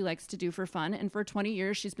Spears what she likes to do for fun. And for 20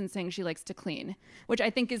 years, she's been saying she likes to clean, which I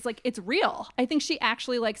think is like, it's real. I think she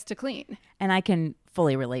actually likes to clean. And I can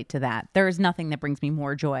fully relate to that. There is nothing that brings me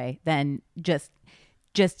more joy than just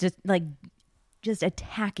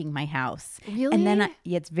attacking my house. Really? And then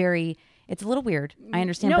it's a little weird. I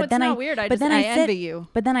understand. No, but it's then not weird. I envy you.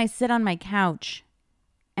 But then I sit on my couch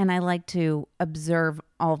and I like to observe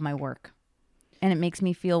all of my work. And it makes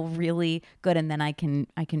me feel really good, and then I can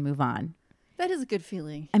move on. That is a good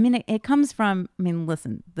feeling. I mean, it comes from,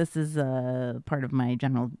 listen, this is a part of my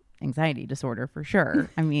general anxiety disorder for sure.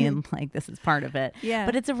 I mean, like, this is part of it. Yeah.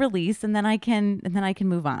 But it's a release, and then I can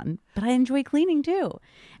move on. But I enjoy cleaning too.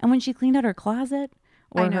 And when she cleaned out her closet,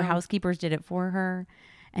 or her housekeepers did it for her,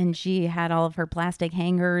 and she had all of her plastic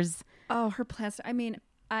hangers. Oh, her plastic. I mean,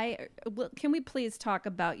 can we please talk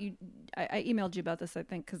about you? I emailed you about this, I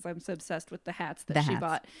think, because I'm so obsessed with the hats that she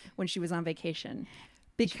bought when she was on vacation.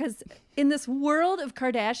 Because in this world of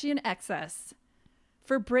Kardashian excess,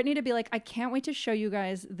 for Britney to be like, I can't wait to show you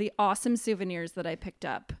guys the awesome souvenirs that I picked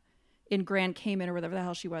up in Grand Cayman or whatever the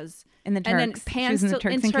hell she was. In the Turks. And then pans in the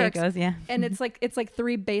Turks and Caicos, yeah. And it's like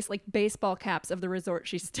 3 baseball caps of the resort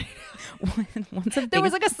she stayed at. There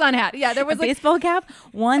was like a sun hat. Yeah, there was a baseball cap,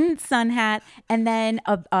 1 sun hat, and then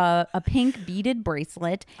a pink beaded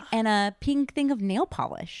bracelet and a pink thing of nail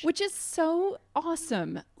polish. Which is so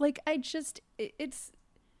awesome. Like,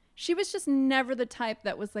 she was just never the type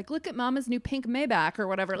that was like, look at mama's new pink Maybach or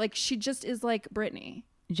whatever. Like, she just is like Britney.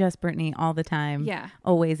 Just Britney all the time. Yeah.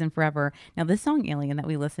 Always and forever. Now, this song Alien that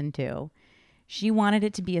we listened to, she wanted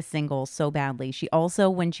it to be a single so badly. She also,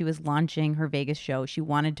 when she was launching her Vegas show, she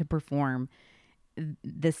wanted to perform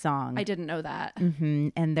this song. I didn't know that. Mm-hmm.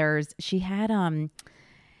 And she had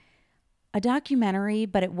a documentary,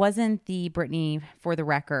 but it wasn't the Britney for the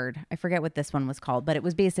Record. I forget what this one was called, but it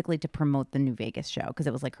was basically to promote the new Vegas show because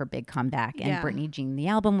it was like her big comeback. And Britney Jean, the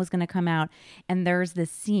album, was going to come out. And there's this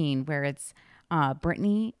scene where it's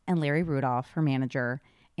Britney and Larry Rudolph, her manager,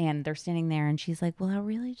 and they're standing there, and she's like, well, I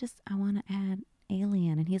want to add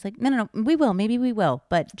Alien. And he's like, no, maybe we will,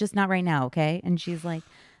 but just not right now, okay? And she's like,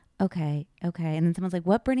 okay. And then someone's like,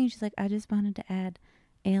 what, Britney? She's like, I just wanted to add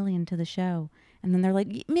Alien to the show. And then they're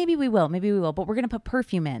like, maybe we will, but we're going to put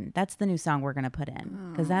Perfume in. That's the new song we're going to put in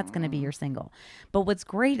because that's going to be your single. But what's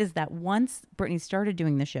great is that once Britney started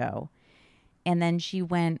doing the show, and then she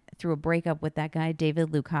went through a breakup with that guy,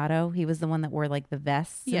 David Lucato. He was the one that wore like the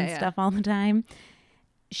vests and stuff all the time.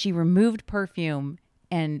 She removed Perfume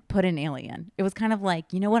and put in Alien. It was kind of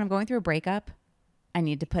like, you know what? I'm going through a breakup. I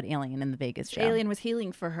need to put Alien in the Vegas show. Alien was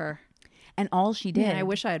healing for her. And all she did. Man, I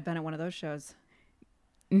wish I had been at one of those shows.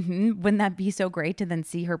 Wouldn't that be so great to then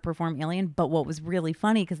see her perform Alien? But what was really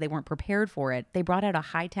funny, because they weren't prepared for it, they brought out a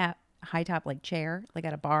high top like chair, like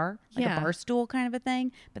at a bar, like a bar stool kind of a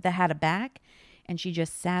thing, but that had a back. And she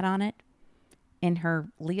just sat on it in her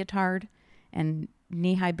leotard and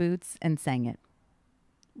knee-high boots and sang it.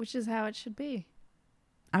 Which is how it should be.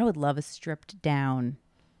 I would love a stripped down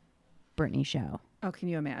Britney show. Oh, can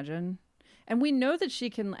you imagine? And we know that she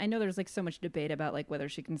can. I know there's like so much debate about like whether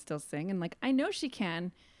she can still sing. And like, I know she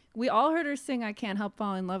can. We all heard her sing I Can't Help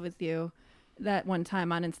Falling in Love with You that one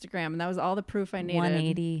time on Instagram. And that was all the proof I needed.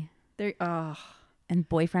 180. There, And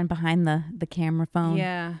boyfriend behind the camera phone.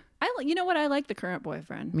 Yeah. You know what? I like the current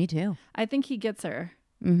boyfriend. Me too. I think he gets her.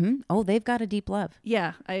 Oh, they've got a deep love.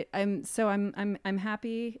 Yeah. I'm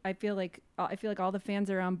happy. I feel like all the fans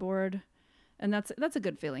are on board. And that's a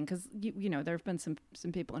good feeling because, you know, there have been some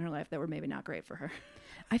people in her life that were maybe not great for her.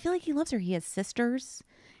 I feel like he loves her. He has sisters.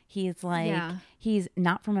 He's like, he's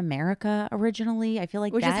not from America originally. I feel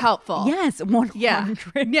like which is helpful. Yes.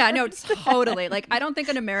 100. Yeah, no, totally. Like, I don't think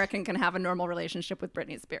an American can have a normal relationship with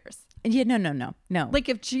Britney Spears. Yeah, no. Like,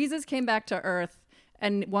 if Jesus came back to Earth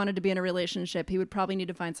and wanted to be in a relationship, he would probably need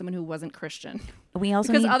to find someone who wasn't Christian. We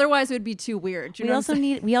also because otherwise it would be too weird.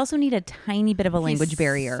 We also need a tiny bit of a language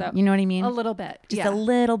barrier. You know what I mean? A little bit, just a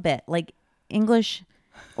little bit, like English,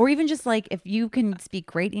 or even just like if you can speak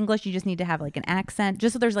great English, you just need to have like an accent,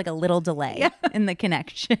 just so there's like a little delay in the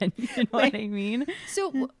connection. You know what I mean?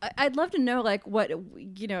 So I'd love to know, like, what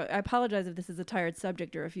I apologize if this is a tired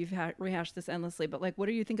subject or if you've rehashed this endlessly, but like, what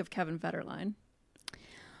do you think of Kevin Federline?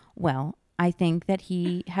 Well, I think that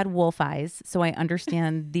he had wolf eyes, so I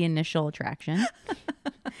understand the initial attraction.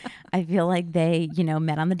 I feel like they,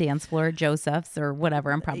 met on the dance floor at Joseph's or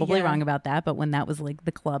whatever. I'm probably wrong about that, but when that was like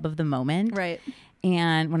the club of the moment. Right.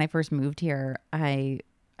 And when I first moved here, I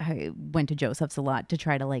went to Joseph's a lot to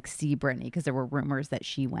try to like see Britney because there were rumors that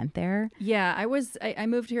she went there. Yeah, I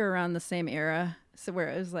moved here around the same era. So where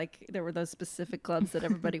it was like there were those specific clubs that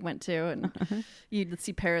everybody went to, and you'd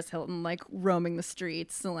see Paris Hilton like roaming the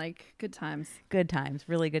streets, and like good times,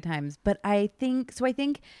 really good times. But I think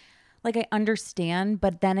like I understand,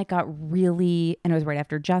 but then it got really, and it was right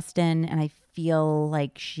after Justin, and I feel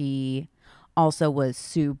like she also was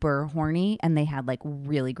super horny, and they had like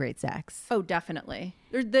really great sex. Oh, definitely.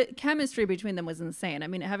 The chemistry between them was insane. I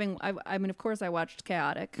mean, of course I watched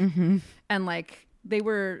Chaotic, and like they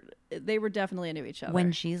were definitely into each other.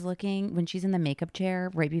 When she's in the makeup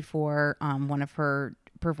chair right before one of her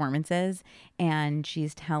performances, and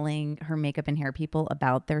she's telling her makeup and hair people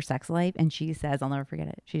about their sex life, and she says, I'll never forget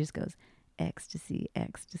it, she just goes, ecstasy,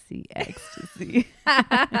 ecstasy, ecstasy. And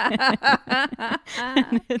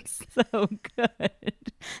it's so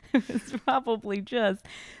good. It's probably just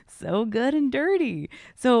so good and dirty.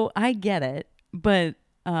 So I get it, but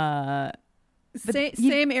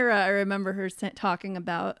same era. I remember her talking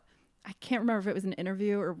about, I can't remember if it was an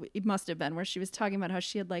interview or it must have been, where she was talking about how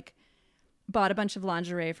she had like bought a bunch of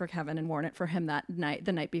lingerie for Kevin and worn it for him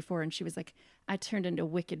the night before, and she was like, I turned into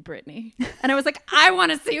Wicked Britney. And I was like, I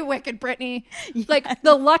want to see Wicked Britney. Yes. Like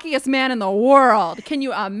the luckiest man in the world. Can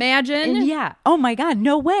you imagine? And yeah. Oh my God.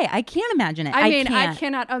 No way. I can't imagine it. I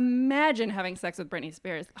cannot imagine having sex with Britney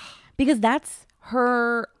Spears. Because that's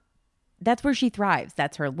where she thrives.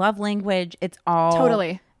 That's her love language. It's all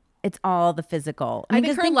totally. It's all the physical. I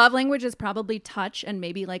think her love language is probably touch and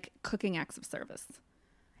maybe like cooking acts of service.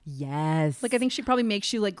 Yes. Like I think she probably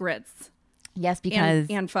makes you like grits. Yes, because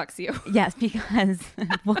and fucks you. Yes, because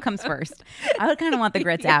what comes first? I would kind of want the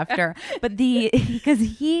grits after, but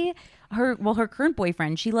because her current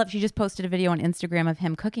boyfriend, she just posted a video on Instagram of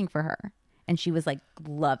him cooking for her, and she was like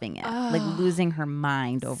loving it, like losing her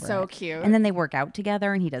mind over it. So cute. And then they work out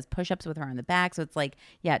together, and he does push-ups with her on the back, so it's like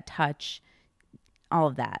touch, all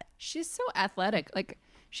of that. She's so athletic, like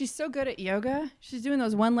she's so good at yoga. She's doing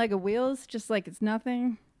those one-legged wheels, just like it's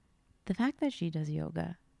nothing. The fact that she does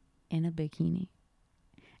yoga in a bikini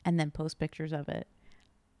and then post pictures of it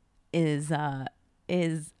is I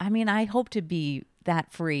mean, I hope to be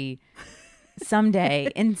that free someday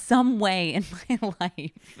in some way in my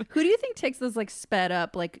life. Who do you think takes those like sped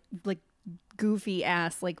up, like goofy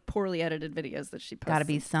ass, like poorly edited videos that she posts? Gotta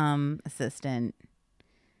be some assistant.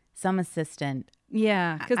 some assistant.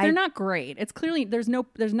 Yeah, because they're not great. It's clearly there's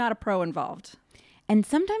not a pro involved. And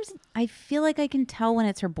sometimes I feel like I can tell when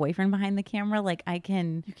it's her boyfriend behind the camera. Like you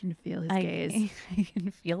can feel his gaze. I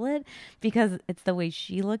can feel it because it's the way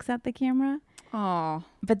she looks at the camera. Oh,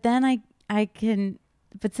 but then I can.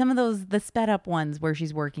 But some of the sped up ones where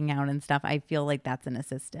she's working out and stuff, I feel like that's an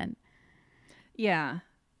assistant. Yeah,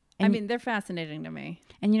 and, I mean they're fascinating to me.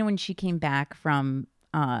 And when she came back from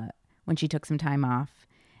when she took some time off,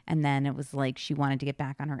 and then it was like she wanted to get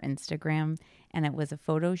back on her Instagram, and it was a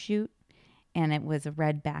photo shoot. And it was a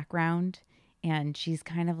red background, and she's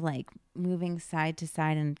kind of like moving side to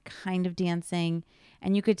side and kind of dancing.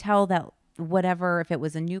 And you could tell that whatever, if it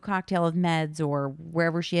was a new cocktail of meds or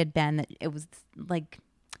wherever she had been, that it was like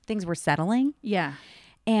things were settling. Yeah.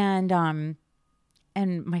 And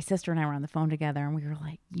my sister and I were on the phone together, and we were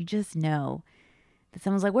like, you just know that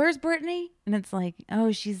someone's like, where's Brittany? And it's like,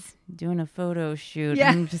 oh, she's doing a photo shoot.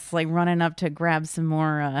 Yeah. I'm just like running up to grab some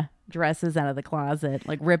more dresses out of the closet,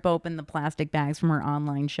 like rip open the plastic bags from her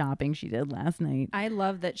online shopping she did last night. I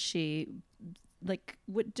love that she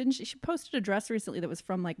she posted a dress recently that was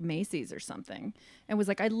from like Macy's or something and was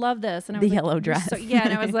like, I love this. And I was the like, yellow dress. So, yeah.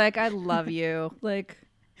 And I was like, I love you. Like,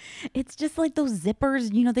 it's just like those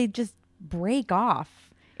zippers, they just break off.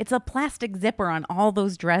 It's a plastic zipper on all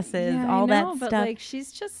those dresses, all that stuff. But like,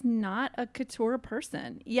 she's just not a couture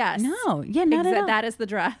person. Yes. No. Yeah, not at all. That is the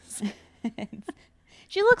dress.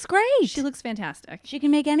 She looks great. She looks fantastic. She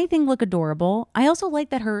can make anything look adorable. I also like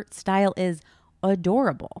that her style is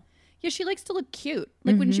adorable. Yeah, she likes to look cute.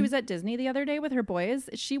 Like when she was at Disney the other day with her boys,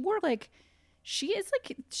 she wore she is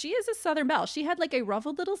a Southern belle. She had like a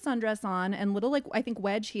ruffled little sundress on and little like I think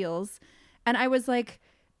wedge heels. And I was like,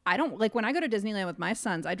 I don't like when I go to Disneyland with my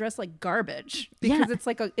sons, I dress like garbage because it's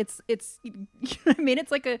like it's you know what I mean?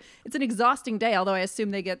 It's an exhausting day, although I assume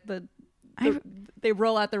they get they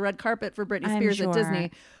roll out the red carpet for Britney Spears at Disney.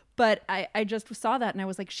 But I just saw that and I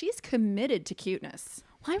was like, she's committed to cuteness.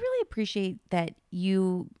 Well, I really appreciate that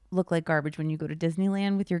you look like garbage when you go to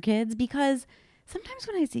Disneyland with your kids, because sometimes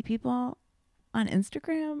when I see people on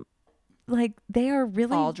Instagram, like they are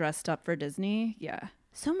really all dressed up for Disney. Yeah.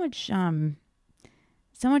 So much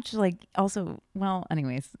like also, well,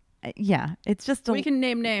 anyways, yeah, it's just we can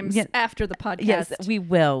name names after the podcast. Yes, we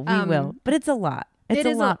will. We will. But it's a lot. It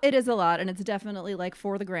is a lot. And it's definitely like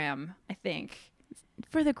for the gram, I think.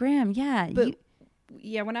 For the gram, yeah. But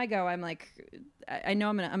yeah, when I go, I'm like, I know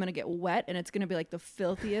I'm gonna get wet, and it's gonna be like the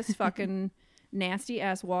filthiest fucking nasty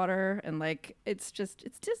ass water, and like it's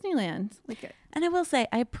Disneyland. Like, and I will say,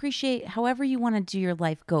 I appreciate however you want to do your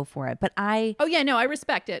life, go for it. But I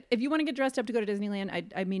respect it. If you want to get dressed up to go to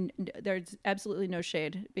Disneyland, I mean, there's absolutely no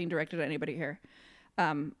shade being directed at anybody here.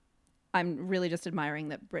 I'm really just admiring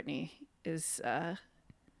that Brittany is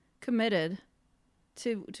committed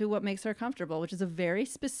to what makes her comfortable, which is a very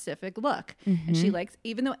specific look. Mm-hmm. And she likes,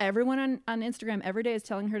 even though everyone on Instagram every day is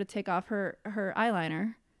telling her to take off her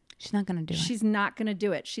eyeliner, she's not going to do it. She's not going to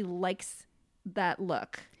do it. She likes that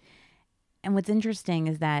look. And what's interesting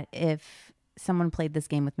is that if someone played this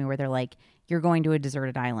game with me where they're like, you're going to a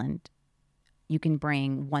deserted island, you can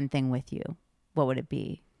bring one thing with you. What would it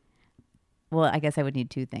be? Well, I guess I would need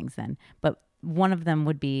two things then. But one of them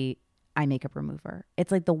would be eye makeup remover.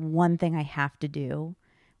 It's like the one thing I have to do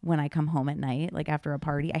when I come home at night, like after a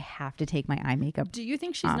party. I have to take my eye makeup. Do you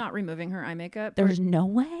think she's not removing her eye makeup? There's no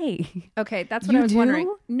way. Okay, that's what I was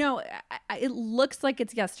wondering. No, it looks like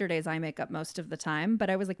it's yesterday's eye makeup most of the time, but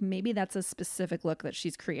I was like, maybe that's a specific look that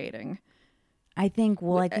she's creating. I think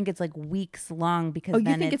it's like weeks long because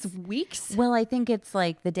you think it's weeks? Well, I think it's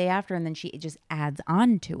like the day after, and then she just adds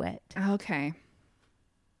on to it. Okay.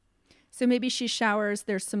 So maybe she showers,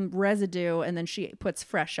 there's some residue, and then she puts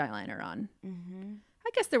fresh eyeliner on. Mm-hmm. I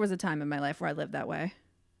guess there was a time in my life where I lived that way.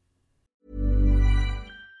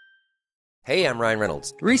 Hey, I'm Ryan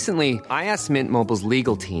Reynolds. Recently, I asked Mint Mobile's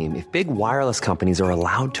legal team if big wireless companies are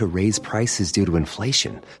allowed to raise prices due to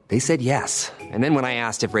inflation. They said yes. And then when I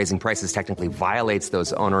asked if raising prices technically violates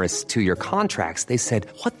those onerous 2-year contracts, they said,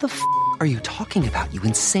 "What the f*** are you talking about, you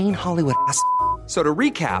insane Hollywood ass f- So to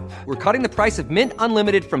recap, we're cutting the price of Mint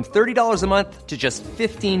Unlimited from $30 a month to just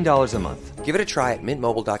 $15 a month. Give it a try at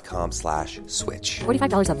mintmobile.com/switch.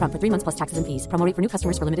 $45 up front for 3 months plus taxes and fees. Promo rate for new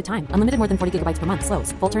customers for limited time. Unlimited more than 40 gigabytes per month.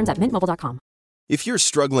 Slows full terms at mintmobile.com. If you're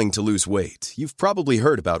struggling to lose weight, you've probably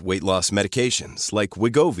heard about weight loss medications like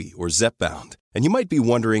Wegovy or Zepbound, and you might be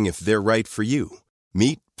wondering if they're right for you.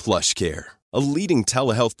 Meet PlushCare, a leading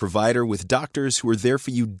telehealth provider with doctors who are there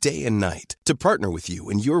for you day and night to partner with you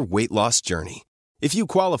in your weight loss journey. If you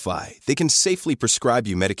qualify, they can safely prescribe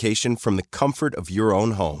you medication from the comfort of your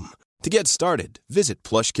own home. To get started, visit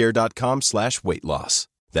plushcare.com/weightloss.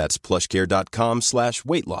 That's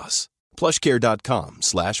plushcare.com/weight loss.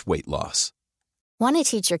 plushcare.com/weight loss. Want to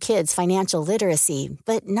teach your kids financial literacy,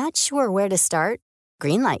 but not sure where to start?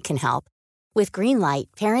 Greenlight can help. With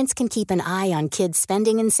Greenlight, parents can keep an eye on kids'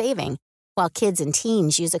 spending and saving, while kids and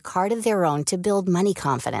teens use a card of their own to build money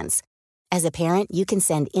confidence. As a parent, you can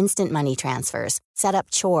send instant money transfers, set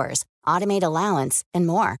up chores, automate allowance, and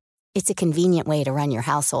more. It's a convenient way to run your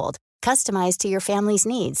household, customized to your family's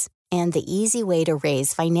needs, and the easy way to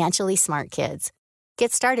raise financially smart kids.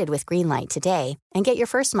 Get started with Greenlight today and get your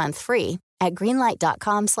first month free at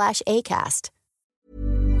greenlight.com/ACAST.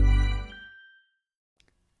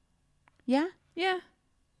 Yeah. Yeah.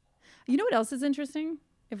 You know what else is interesting?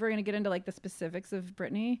 If we're going to get into like the specifics of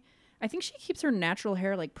Britney, I think she keeps her natural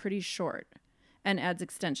hair like pretty short and adds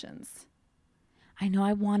extensions. I know.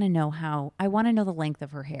 I want to know the length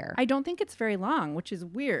of her hair. I don't think it's very long, which is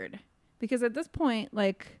weird because at this point,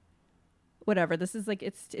 like, whatever, this is like,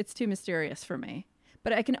 it's too mysterious for me,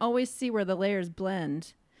 but I can always see where the layers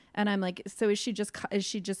blend. And I'm like, so is she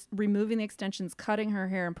just removing the extensions, cutting her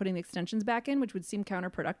hair and putting the extensions back in, which would seem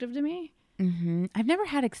counterproductive to me? Mm-hmm. I've never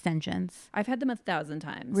had extensions. I've had them 1,000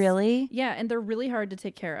 times. Really? Yeah. And they're really hard to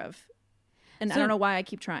take care of. And I don't know why I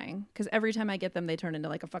keep trying, because every time I get them, they turn into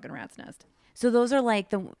like a fucking rat's nest. So those are like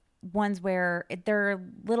the ones where they're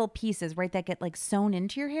little pieces, right, that get like sewn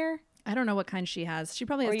into your hair? I don't know what kind she has. She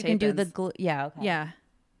probably has tape-ins. Or you can do the glue. Yeah, okay. Yeah.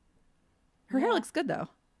 Her hair looks good, though.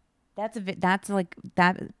 That's like,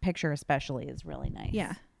 that picture especially is really nice.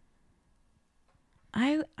 Yeah.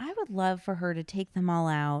 I would love for her to take them all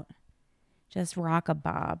out, just rock a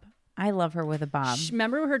bob. I love her with a bob.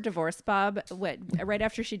 Remember her divorce bob? Right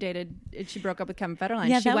after she broke up with Kevin Federline.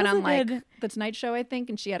 Yeah, she went on like good... the Tonight Show, I think,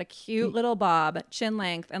 and she had a cute little bob, chin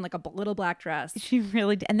length, and like a little black dress. She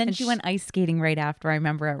really did. And then she went ice skating right after. I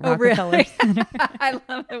remember at Rockefeller really? Center. I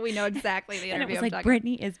love that we know exactly the interview. And it was like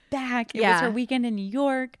Britney is back. It was her weekend in New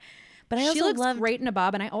York. But I also she looks great in a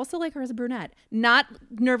bob, and I also like her as a brunette. Not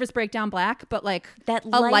nervous breakdown black, but like that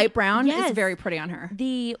light brown is very pretty on her.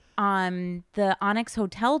 The Onyx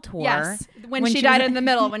Hotel tour. Yes, when she died in the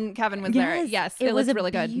middle when Kevin was there. Yes, it was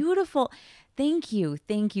really good. Beautiful. Thank you.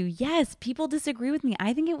 Yes, people disagree with me.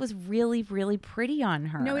 I think it was really, really pretty on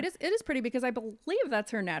her. No, it is pretty because I believe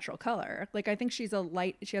that's her natural color. Like I think she has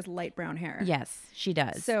light brown hair. Yes, she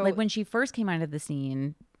does. So like when she first came out of the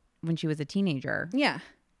scene, when she was a teenager. Yeah.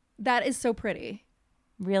 That is so pretty.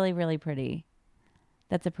 Really, really pretty.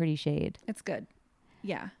 That's a pretty shade. It's good.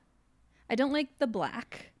 Yeah. I don't like the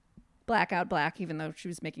blackout black, even though she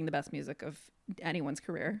was making the best music of anyone's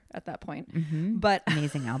career at that point. Mm-hmm. But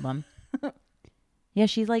amazing album. Yeah,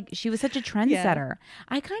 she was such a trendsetter. Yeah.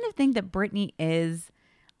 I kind of think that Britney is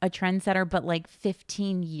a trendsetter, but like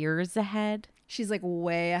 15 years ahead. She's like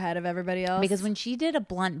way ahead of everybody else. Because when she did a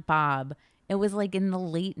blunt bob, it was like in the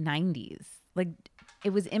late 90s. Like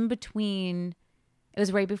it was in between. It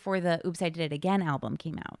was right before the Oops, I Did It Again album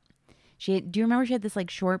came out. Do you remember she had this like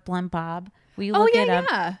short blunt bob? Will you look it up?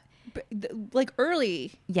 Yeah. Like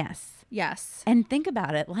early. Yes. And think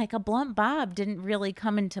about it. Like a blunt bob didn't really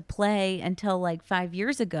come into play until like 5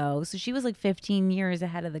 years ago. So she was like 15 years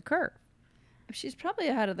ahead of the curve. She's probably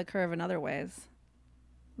ahead of the curve in other ways.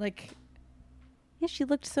 Like. Yeah, she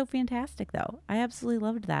looked so fantastic though. I absolutely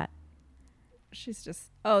loved that. She's just.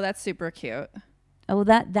 Oh, that's super cute. Oh,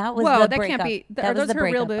 that was Whoa, the that breakup. Can't be. That are was those the her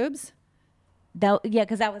real breakup. boobs? Yeah,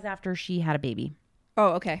 because that was after she had a baby.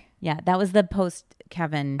 Oh, okay. Yeah, that was the post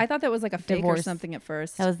Kevin. I thought that was like a fake divorce. or something at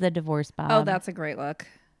first. That was the divorce bob. Oh, that's a great look.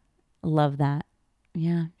 Love that.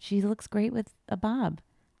 Yeah, she looks great with a bob.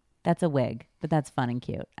 That's a wig, but that's fun and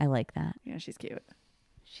cute. I like that. Yeah, she's cute.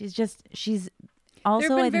 She's also.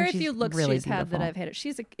 There have been I think very she's few looks really she's had beautiful. that I've hated.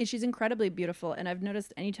 She's incredibly beautiful, and I've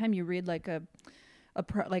noticed anytime you read like an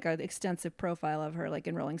extensive profile of her, like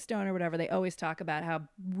in Rolling Stone or whatever, they always talk about how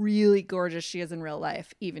really gorgeous she is in real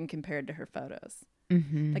life, even compared to her photos.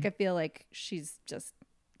 Mm-hmm. Like I feel like she's just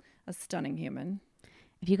a stunning human.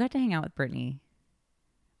 If you got to hang out with Britney,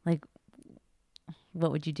 like,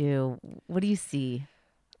 what would you do? What do you see?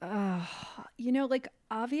 Like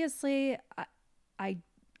obviously, I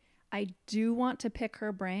do want to pick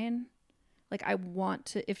her brain. Like I want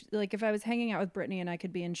to, if I was hanging out with Britney and I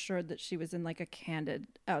could be ensured that she was in like a candid,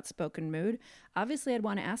 outspoken mood, obviously I'd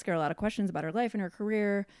want to ask her a lot of questions about her life and her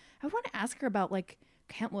career. I would want to ask her about like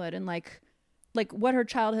Kentwood and like what her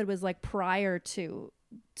childhood was like prior to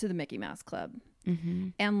the Mickey Mouse Club. Mm-hmm.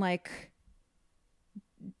 And like,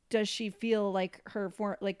 does she feel like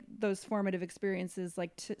those formative experiences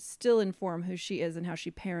like still inform who she is and how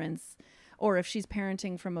she parents, or if she's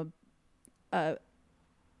parenting from a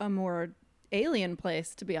more alien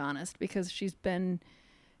place, to be honest, because she's been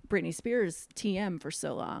Britney Spears TM for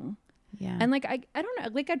so long. Yeah. And like, I don't know,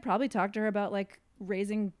 like I'd probably talk to her about like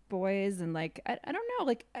raising boys and like, I don't know,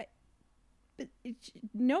 like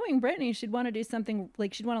knowing Britney, she'd want to do something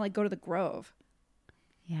like she'd want to like go to the Grove.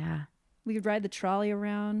 Yeah. We could ride the trolley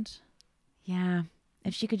around. Yeah.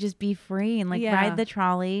 If she could just be free and like ride the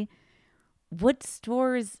trolley. What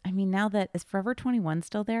stores? I mean, now that is Forever 21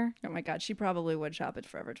 still there? Oh my God, she probably would shop at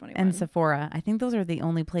Forever 21 and Sephora. I think those are the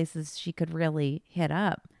only places she could really hit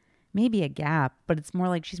up. Maybe a Gap, but it's more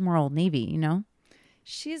like she's more Old Navy, you know?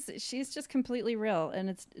 She's just completely real,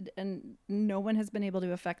 and no one has been able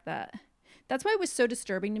to affect that. That's why it was so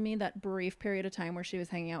disturbing to me, that brief period of time where she was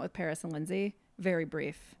hanging out with Paris and Lindsay. Very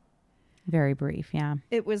brief. Very brief, yeah.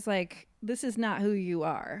 It was like, this is not who you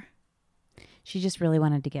are. She just really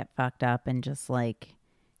wanted to get fucked up and just like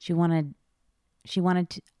she wanted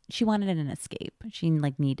an escape. She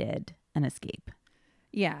like needed an escape.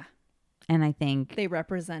 Yeah. And I think they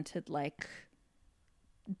represented like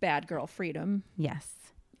bad girl freedom. Yes.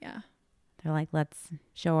 Yeah. They're like, let's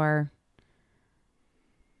show our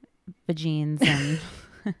vagines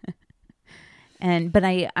and but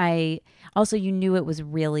I also, you knew it was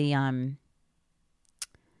really that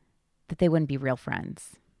they wouldn't be real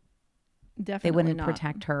friends. Definitely they wouldn't not.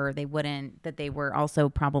 protect her. They wouldn't, that they were also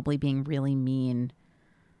probably being really mean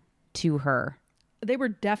to her. They were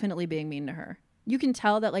definitely being mean to her. You can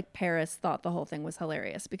tell that like Paris thought the whole thing was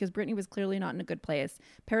hilarious because Britney was clearly not in a good place.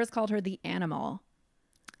 Paris called her the animal.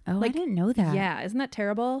 Oh, like, I didn't know that. Yeah, isn't that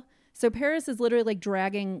terrible? So Paris is literally like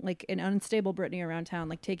dragging like an unstable Britney around town,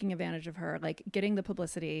 like taking advantage of her, like getting the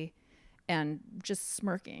publicity and just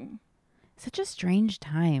smirking. Such a strange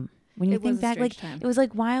time. When you think back, like it was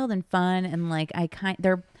like wild and fun, and like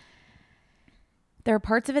there are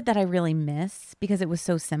parts of it that I really miss because it was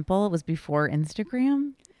so simple. It was before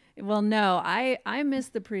Instagram. Well, no, I miss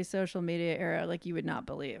the pre-social media era like you would not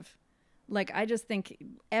believe. Like I just think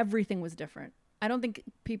everything was different. I don't think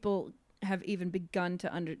people have even begun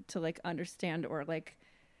to understand or like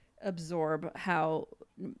absorb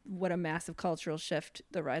what a massive cultural shift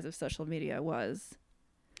the rise of social media was.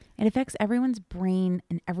 It affects everyone's brain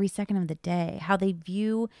in every second of the day. How they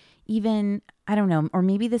view even, I don't know, or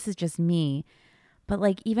maybe this is just me, but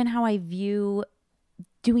like even how I view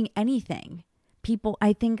doing anything. People,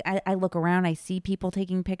 I think I look around, I see people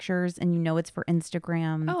taking pictures and you know it's for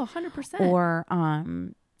Instagram. Oh,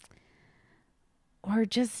 100%. Or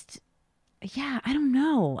just, yeah, I don't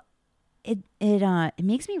know. It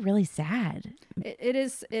makes me really sad. It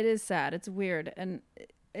is sad. It's weird. And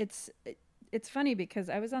it's funny because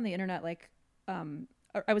I was on the internet, like,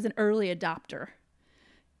 I was an early adopter.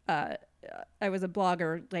 I was a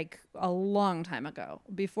blogger like a long time ago,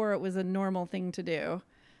 before it was a normal thing to do.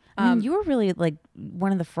 I mean, you were really like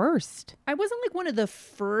one of the first. I wasn't like one of the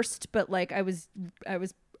first, but like I was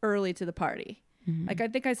early to the party. Mm-hmm. Like I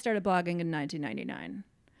think I started blogging in 1999,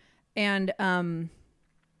 and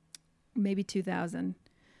maybe 2000.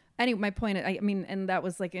 Anyway, my point, I mean, and that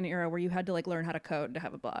was like an era where you had to like learn how to code to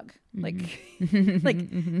have a blog. Mm-hmm. Like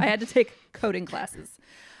I had to take coding classes.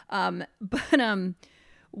 But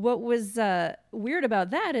what was weird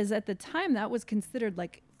about that is at the time that was considered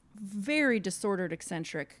like very disordered,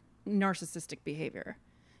 eccentric, narcissistic behavior.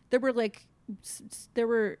 There were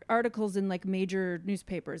articles in like major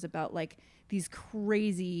newspapers about like these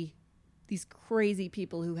crazy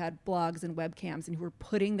people who had blogs and webcams and who were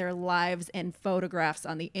putting their lives and photographs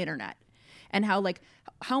on the internet, and how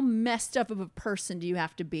messed up of a person do you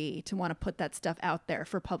have to be to want to put that stuff out there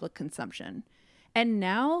for public consumption? And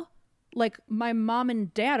now, like, my mom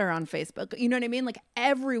and dad are on Facebook. You know what I mean? Like,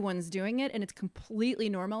 everyone's doing it and it's completely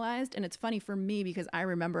normalized. And it's funny for me because I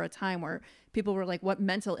remember a time where people were like, what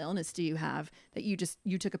mental illness do you have that you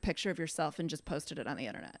took a picture of yourself and just posted it on the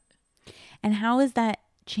internet? And how is that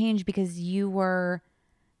changed? Because you arrived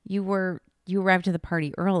to the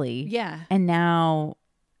party early. Yeah. And now,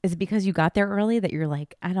 is it because you got there early that you're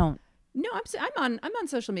like, I don't... No, I'm on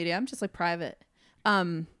social media. I'm just like private.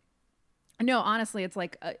 No, honestly, it's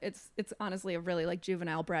like it's honestly a really like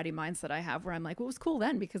juvenile bratty mindset I have, where I'm like, well, it was cool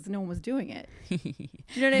then because no one was doing it. Do you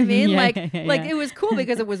know what I mean? Yeah, it was cool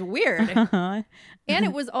because it was weird, and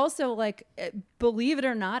it was also like, believe it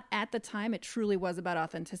or not, at the time it truly was about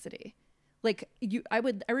authenticity. Like I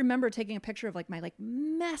remember taking a picture of like my like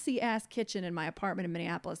messy ass kitchen in my apartment in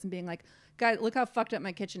Minneapolis and being like, guys, look how fucked up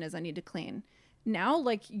my kitchen is. I need to clean. Now,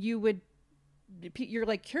 like you're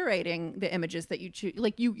like curating the images that you choose.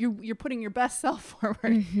 Like you're putting your best self forward,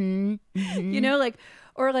 mm-hmm. Mm-hmm. You know, like,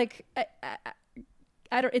 or like,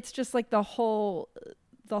 I don't, it's just like the whole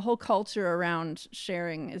culture around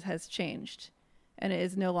sharing has changed, and it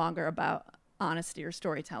is no longer about honesty or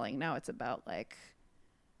storytelling. Now it's about like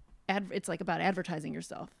it's like about advertising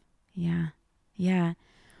yourself. Yeah. Yeah.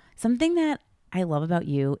 Something that I love about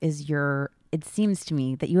you is it seems to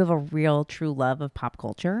me that you have a real true love of pop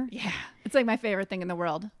culture. Yeah. It's like my favorite thing in the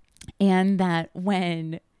world. And that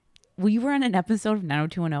when we were on an episode of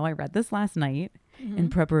 90210, I read this last night in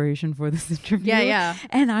preparation for this interview. Yeah.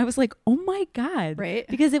 And I was like, oh my God. Right.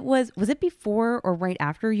 Because was it before or right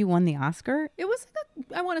after you won the Oscar? It was,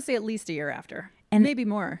 I want to say at least a year after. And maybe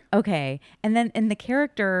more. Okay. And the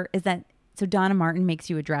character is that, so Donna Martin makes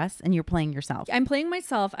you a dress and you're playing yourself. I'm playing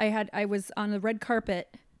myself. I was on the red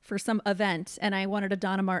carpet for some event and I wanted a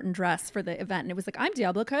Donna Martin dress for the event. And it was like, I'm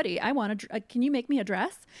Diablo Cody. I want can you make me a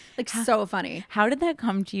dress? Like, so funny. How did that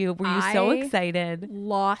come to you? Were you so excited?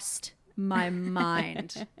 Lost my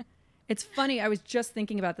mind. It's funny. I was just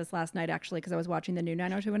thinking about this last night, actually, because I was watching the new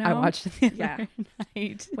 90210. I watched it the other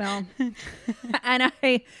night. Well, and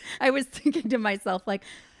I was thinking to myself, like,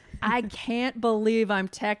 I can't believe I'm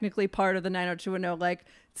technically part of the 90210 like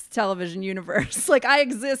television universe. Like, I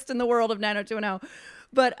exist in the world of 90210.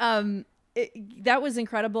 But that was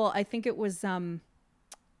incredible. I think it was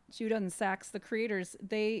Judah and Sachs, the creators.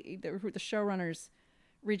 The showrunners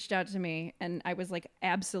reached out to me, and I was like,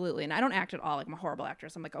 absolutely. And I don't act at all like I'm a horrible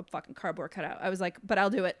actress. I'm like, oh, fucking cardboard cutout. I was like, but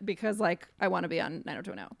I'll do it because like I want to be on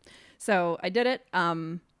 90210. So I did it.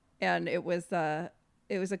 And it was a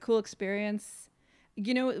cool experience.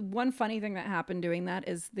 You know, one funny thing that happened doing that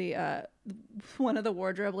is the one of the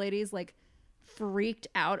wardrobe ladies like freaked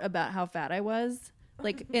out about how fat I was,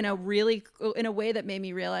 like in a way that made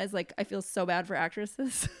me realize like I feel so bad for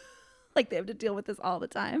actresses. Like they have to deal with this all the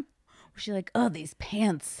time. Was she like, oh, these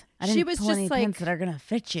pants? I didn't pull any pants that are gonna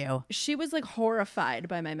fit you. She was like horrified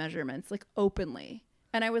by my measurements, like openly,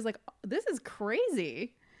 and I was like, this is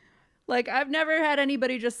crazy. Like, I've never had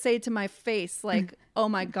anybody just say to my face, like, oh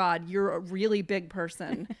my God, you're a really big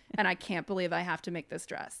person, and I can't believe I have to make this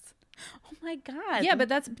dress. Oh my God. Yeah, but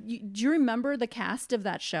do you remember the cast of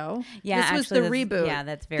that show? Yeah, this was the reboot. Yeah,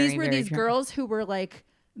 that's very, These were very these true. girls who were like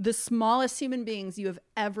the smallest human beings you have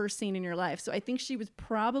ever seen in your life. So I think she was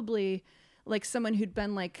probably like someone who'd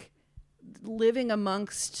been like living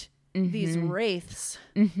amongst these wraiths.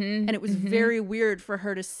 And it was very weird for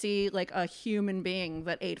her to see like a human being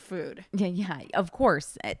that ate food. Yeah, of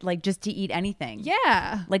course. Like just to eat anything.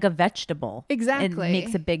 Yeah. Like a vegetable. Exactly. It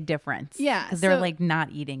makes a big difference. Yeah. Because they're like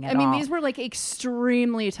not eating at all. I mean, these were like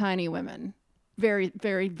extremely tiny women. Very,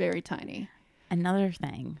 very, very tiny. Another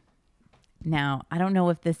thing. Now, I don't know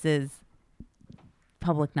if this is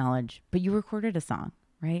public knowledge, but you recorded a song,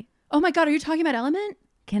 right? Oh my God, are you talking about Element?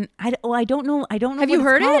 I don't know. Have you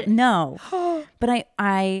heard it? No. But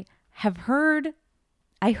I have heard.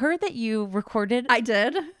 I heard that you recorded. I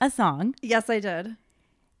did a song. Yes, I did.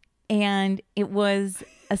 And it was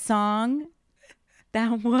a song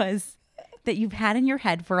that you've had in your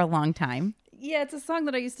head for a long time. Yeah, it's a song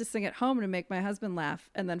that I used to sing at home to make my husband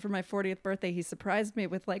laugh. And then for my 40th birthday, he surprised me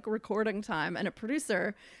with like recording time and a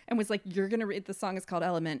producer and was like, you're going to read the song is called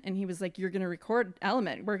Element. And he was like, you're going to record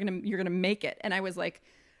Element. You're going to make it. And I was like,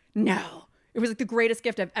 no. It was like the greatest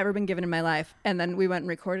gift I've ever been given in my life. And then we went and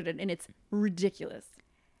recorded it and it's ridiculous.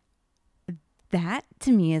 That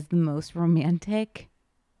to me is the most romantic,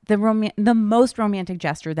 the most romantic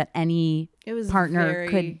gesture that any partner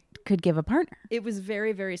could give a partner. It was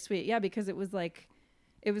very, very sweet. Yeah, because it was like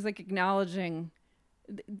acknowledging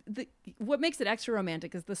what makes it extra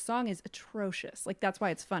romantic is the song is atrocious. Like that's why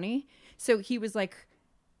it's funny. So he was like,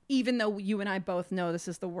 even though you and I both know this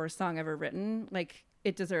is the worst song ever written, like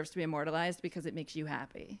it deserves to be immortalized because it makes you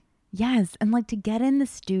happy. Yes, and like to get in the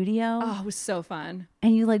studio. Oh, it was so fun.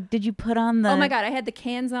 And you like, did you put on the? Oh my God, I had the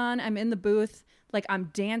cans on. I'm in the booth, like I'm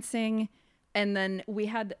dancing. And then we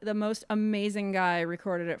had the most amazing guy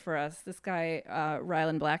recorded it for us. This guy,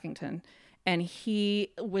 Rylan Blackington. And he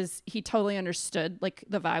totally understood like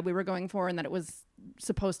the vibe we were going for and that it was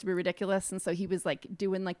supposed to be ridiculous. And so he was like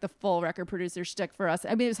doing like the full record producer shtick for us.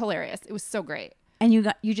 I mean, it was hilarious. It was so great. And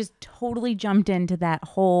you just totally jumped into that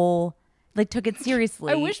whole, like took it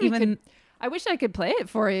seriously. I wish I could play it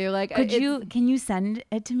for you. Like, can you send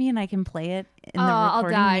it to me and I can play it in the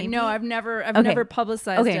recording? I'll die. Maybe? No, I've never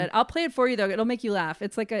publicized it. I'll play it for you though. It'll make you laugh.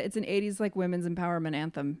 It's like it's an 80s like women's empowerment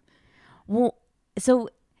anthem. Well, so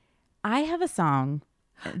I have a song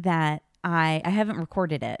that I haven't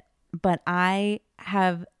recorded it, but I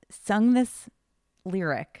have sung this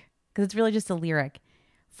lyric because it's really just a lyric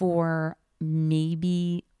for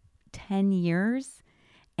maybe 10 years.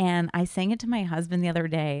 And I sang it to my husband the other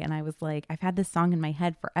day and I was like, I've had this song in my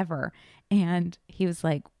head forever. And he was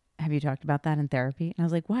like, have you talked about that in therapy? And I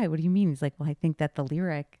was like, why? What do you mean? He's like, well, I think that the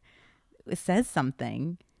lyric says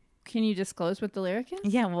something. Can you disclose what the lyric is?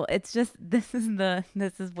 Yeah, well, it's just this is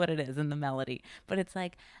what it is in the melody. But it's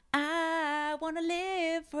like, I want to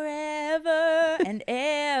live forever and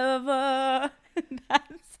ever.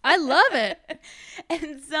 I love it.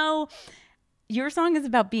 And so your song is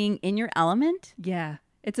about being in your element? Yeah.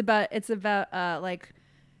 It's about like,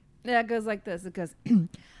 yeah, it goes like this. It goes,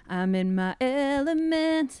 I'm in my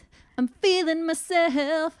element. I'm feeling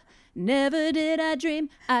myself. Never did I dream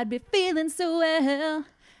I'd be feeling so well.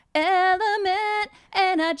 Element,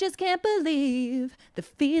 and I just can't believe the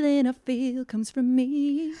feeling I feel comes from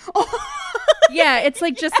me. Yeah, it's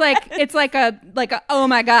like it's like a oh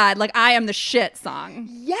my god, like I am the shit song.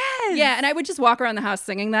 Yes. Yeah, and I would just walk around the house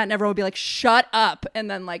singing that, and everyone would be like, "Shut up!"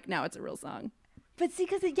 And then like now it's a real song. But see,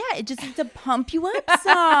 because it's a pump you up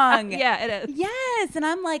song. Yeah, it is. Yes, and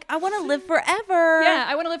I'm like, I want to live forever. Yeah,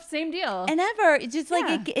 I want to live same deal. And ever. It's just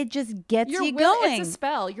like it just gets you going. It's a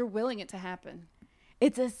spell. You're willing it to happen.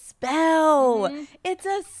 It's a spell. Mm-hmm. It's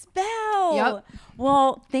a spell. Yep.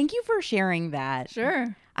 Well, thank you for sharing that.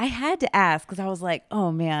 Sure. I had to ask because I was like,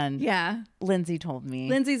 oh man. Yeah. Lindsay told me.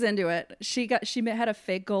 Lindsay's into it. She had a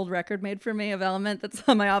fake gold record made for me of Element that's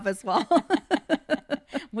on my office wall.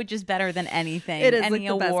 Which is better than anything. It is any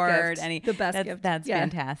like the award. best gift. The best gift. That's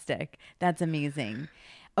fantastic. That's amazing.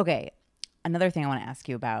 Okay. Another thing I want to ask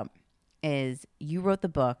you about is you wrote the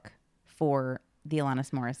book for the Alanis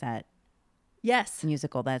Morissette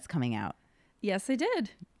musical that's coming out. Yes, I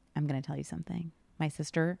did. I'm going to tell you something. My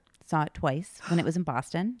sister saw it twice when it was in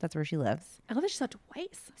Boston. That's where she lives. I love that she saw it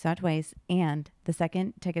twice. Saw it twice. And the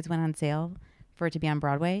second tickets went on sale for it to be on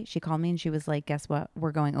Broadway, she called me and she was like, guess what?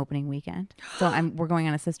 We're going opening weekend. So we're going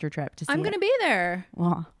on a sister trip to see I'm going to be there.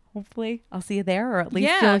 Well, hopefully I'll see you there, or at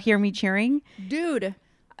least you'll hear me cheering. Dude,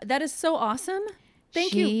 that is so awesome.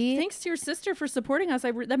 Thank you. Thanks to your sister for supporting us.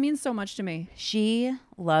 That means so much to me. She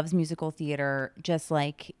loves musical theater, just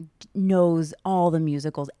like knows all the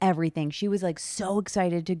musicals, everything. She was like so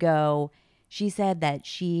excited to go. She said that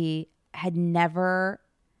she had never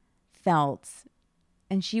felt,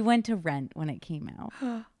 and she went to Rent when it came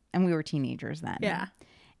out. And we were teenagers then. Yeah.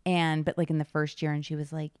 But like in the first year, and she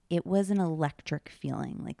was like, it was an electric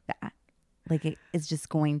feeling like that. Like it is just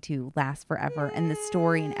going to last forever, and the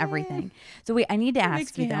story and everything. So wait, I need to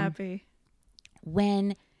ask you though. Happy.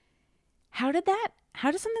 How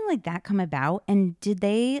does something like that come about? And did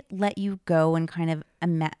they let you go and kind of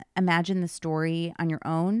imagine the story on your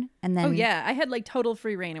own? And then, oh yeah, I had like total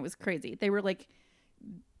free reign. It was crazy. They were like,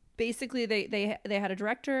 basically they had a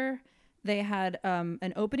director, they had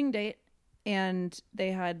an opening date, and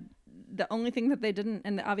they had the only thing that they didn't,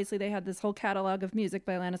 and obviously they had this whole catalog of music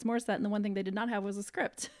by Alanis Morissette, and the one thing they did not have was a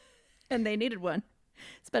script. And they needed one,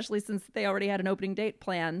 especially since they already had an opening date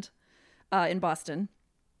planned in Boston.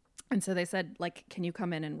 And so they said, like, can you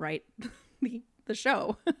come in and write the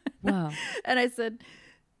show? Wow. And I said,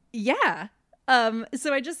 yeah.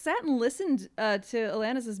 So I just sat and listened to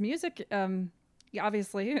Alanis's music,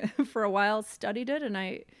 obviously, for a while, studied it, and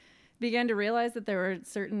I began to realize that there were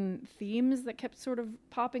certain themes that kept sort of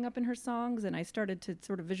popping up in her songs, and I started to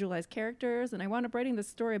sort of visualize characters, and I wound up writing this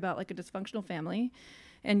story about like a dysfunctional family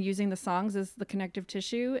and using the songs as the connective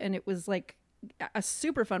tissue, and it was like a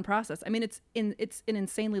super fun process. I mean, it's an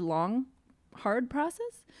insanely long, hard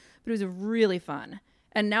process, but it was really fun.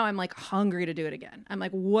 And now I'm like hungry to do it again. I'm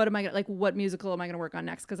like, what musical am I going to work on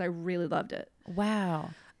next? Because I really loved it. Wow.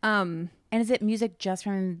 And is it music just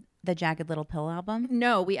from the Jagged Little Pill album?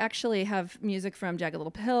 No, we actually have music from Jagged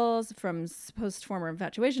Little Pills, from Post-Former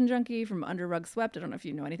Infatuation Junkie, from Under Rug Swept. I don't know if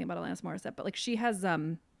you know anything about Alanis Morissette, but like she has,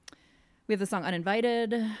 we have the song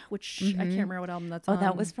Uninvited, which I can't remember what album that's on. Oh,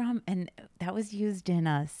 that was from, and that was used in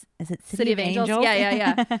is it City of Angels?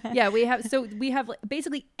 Yeah. Yeah, we have like,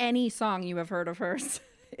 basically any song you have heard of hers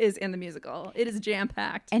is in the musical. It is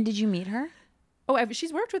jam-packed. And did you meet her? Oh,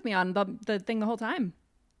 she's worked with me on the thing the whole time.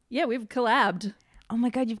 Yeah, we've collabed. Oh my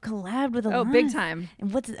God, you've collabed with Alanis. Oh, big time.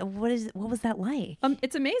 And what was that like?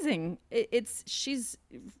 It's amazing. She's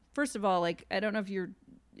first of all, like, I don't know if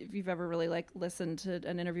you've ever really like listened to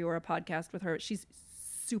an interview or a podcast with her. She's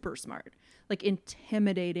super smart, like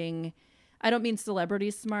intimidating. I don't mean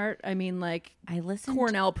celebrity smart. I mean like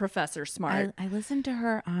Cornell professor smart. I listened to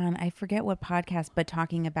her on, I forget what podcast, but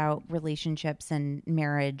talking about relationships and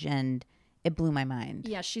marriage, and it blew my mind.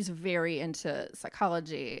 Yeah, she's very into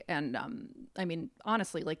psychology and, I mean,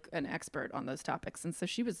 honestly, like an expert on those topics. And so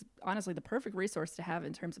she was honestly the perfect resource to have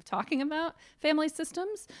in terms of talking about family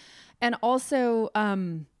systems. And also,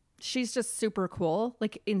 she's just super cool,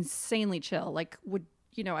 like insanely chill. Like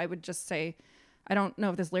I would just say, I don't know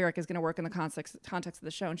if this lyric is going to work in the context of the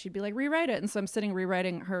show. And she'd be like, rewrite it. And so I'm sitting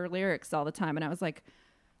rewriting her lyrics all the time. And I was like,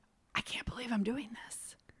 I can't believe I'm doing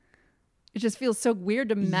this. It just feels so weird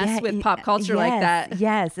to mess with pop culture like that.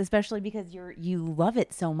 Yes, especially because you love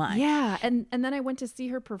it so much. Yeah, and then I went to see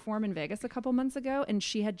her perform in Vegas a couple months ago, and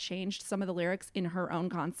she had changed some of the lyrics in her own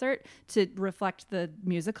concert to reflect the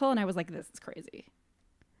musical, and I was like, this is crazy.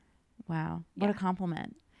 Wow, what a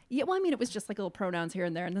compliment. Yeah, well, I mean, it was just like little pronouns here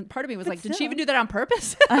and there, and then part of me was like, did she even do that on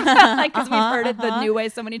purpose? Like, because we've heard it the new way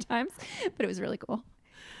so many times, but it was really cool.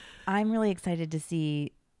 I'm really excited to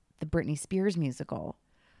see the Britney Spears musical.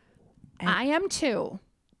 I am too.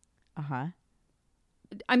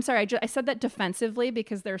 I'm sorry. I said that defensively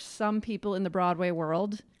because there's some people in the Broadway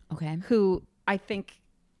world who I think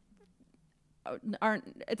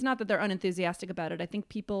aren't, it's not that they're unenthusiastic about it. I think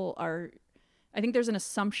I think there's an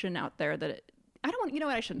assumption out there that you know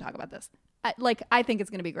what? I shouldn't talk about this. I think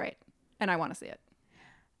it's going to be great and I want to see it.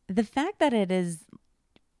 The fact that it is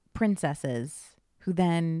princesses who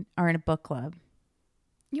then are in a book club.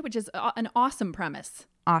 Yeah, which is an awesome premise.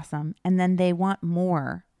 Awesome. And then they want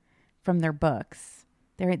more from their books.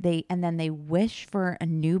 And then they wish for a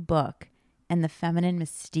new book, and the feminine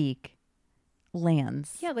mystique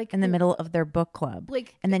lands in the middle of their book club.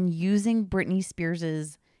 And then using Britney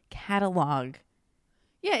Spears's catalog.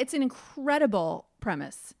 Yeah, it's an incredible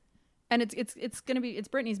premise. And it's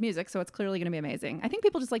Britney's music, so it's clearly gonna be amazing. I think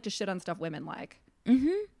people just like to shit on stuff women like.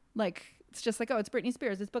 Mm-hmm. Like, it's just like, oh, it's Britney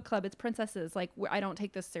Spears, it's book club, it's princesses. Like, I don't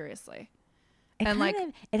take this seriously.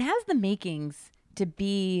 It has the makings to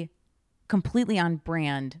be completely on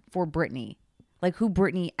brand for Britney, like who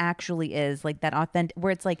Britney actually is, like that authentic,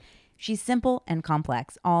 where it's like she's simple and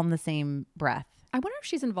complex all in the same breath. I wonder if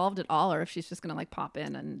she's involved at all, or if she's just gonna like pop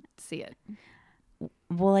in and see it.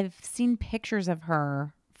 Well, I've seen pictures of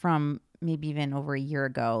her from maybe even over a year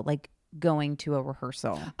ago, like going to a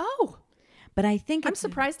rehearsal. Oh. But I think I'm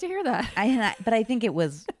surprised to hear that. But I think it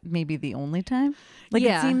was maybe the only time. Like,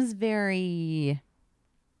 it seems very.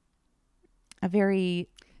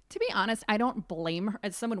 To be honest, I don't blame her.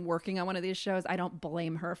 As someone working on one of these shows, I don't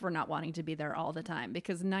blame her for not wanting to be there all the time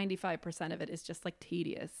because 95% of it is just like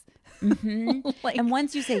tedious. Mm-hmm. And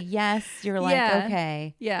once you say yes, you're like,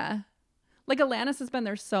 okay. Yeah. Like Alanis has been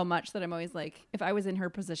there so much that I'm always like, if I was in her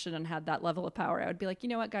position and had that level of power, I would be like, you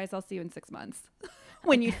know what, guys, I'll see you in 6 months.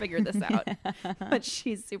 When you figure this out. But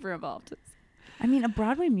she's super involved. I mean, a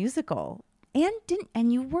Broadway musical.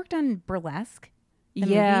 And you worked on Burlesque?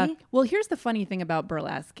 Movie? Well, here's the funny thing about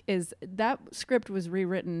Burlesque is that script was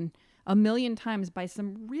rewritten a million times by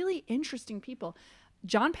some really interesting people.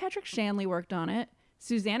 John Patrick Shanley worked on it.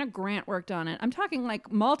 Susanna Grant worked on it. I'm talking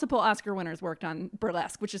like multiple Oscar winners worked on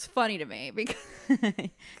Burlesque, which is funny to me because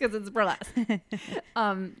it's Burlesque.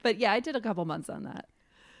 But yeah, I did a couple months on that.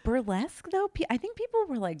 Burlesque, though, I think people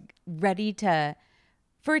were like ready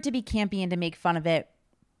for it to be campy and to make fun of it,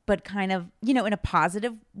 but kind of, in a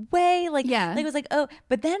positive way. Like, it was like, oh,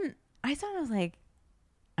 but then I saw it, I was like,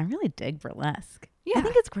 I really dig Burlesque. Yeah. I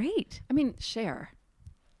think it's great. I mean, Cher.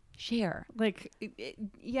 Like,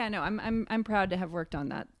 I'm proud to have worked on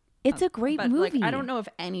that. It's a great movie. Like, I don't know if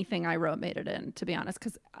anything I wrote made it in, to be honest,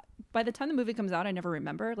 because by the time the movie comes out, I never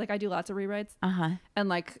remember. Like, I do lots of rewrites. And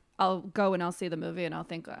like, I'll go and I'll see the movie and I'll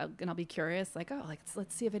think, and I'll be curious, like, oh, like,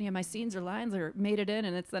 let's see if any of my scenes or lines are made it in.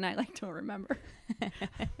 And it's then I like don't remember.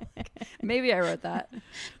 Maybe I wrote that.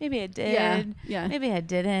 Maybe I did. Yeah. Maybe I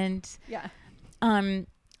didn't. Yeah.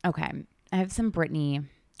 Okay. I have some Britney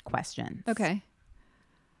questions. Okay.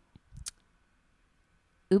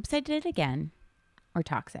 Oops, I Did It Again or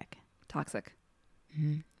Toxic? Toxic.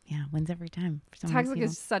 Mm-hmm. Yeah, wins every time. For some Toxic people.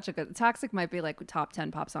 is such a good. Toxic might be like top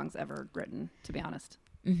 10 pop songs ever written, to be honest.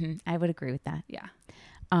 Mm-hmm. I would agree with that. Yeah.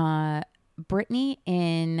 Britney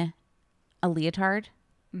in a leotard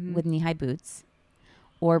with knee-high boots,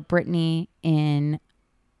 or Britney in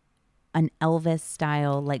an Elvis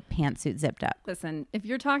style like pantsuit zipped up. Listen, if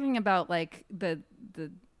you're talking about like the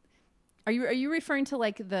are you referring to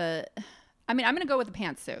like the? I mean, I'm going to go with the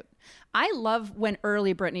pantsuit. I love when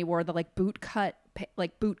early Britney wore the like boot cut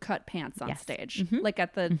pants on stage, like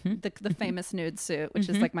at the famous nude suit, which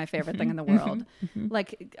is like my favorite thing in the world.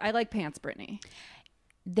 Like, I like pants Britney.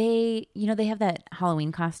 They have that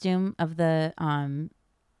Halloween costume of the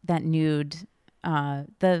that nude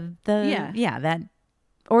that,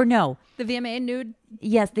 or no, the VMA nude.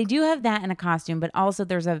 Yes, they do have that in a costume, but also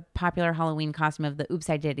there's a popular Halloween costume of the Oops,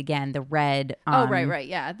 I Did It Again, the red. Right.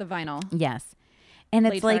 Yeah, the vinyl. Yes. And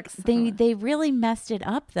it's latex. Like they really messed it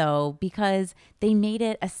up though, because they made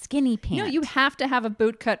it a skinny pant. No, you have to have a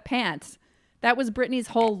bootcut pant. That was Britney's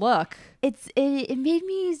whole look. It made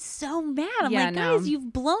me so mad. I'm like, guys,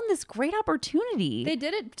 you've blown this great opportunity. They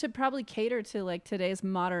did it to probably cater to like today's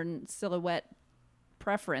modern silhouette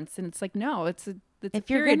preference. And it's like, no, it's a If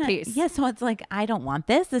you're period gonna, piece. yeah, so it's like, I don't want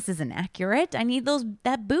this. This isn't accurate. I need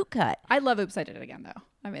that boot cut. I love Oops, I Did It Again, though.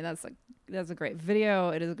 I mean, that's a great video.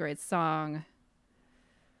 It is a great song.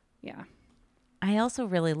 Yeah. I also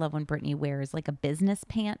really love when Britney wears like a business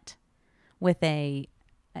pant with like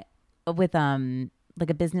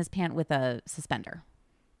a business pant with a suspender.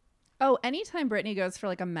 Oh, anytime Britney goes for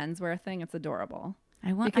like a menswear thing, it's adorable.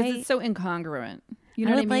 Because it's so incongruent. You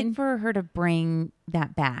know what I mean? I would like for her to bring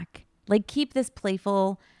that back. Like, keep this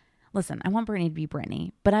playful. Listen, I want Britney to be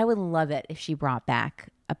Britney, but I would love it if she brought back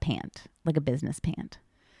a pant, like a business pant.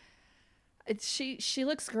 She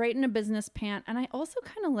looks great in a business pant, and I also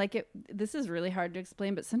kind of like it. This is really hard to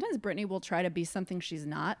explain, but sometimes Britney will try to be something she's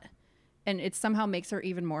not, and it somehow makes her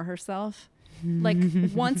even more herself. Like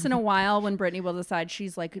once in a while, when Britney will decide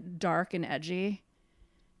she's like dark and edgy,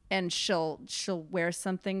 and she'll wear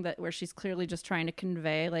something where she's clearly just trying to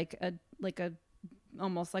convey like a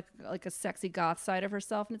almost like a sexy goth side of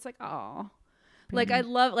herself, and it's like, oh, like I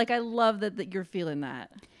love that you're feeling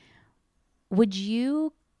that. Would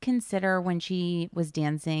you consider, when she was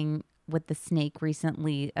dancing with the snake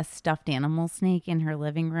recently, a stuffed animal snake in her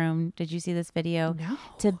living room? Did you see this video? No.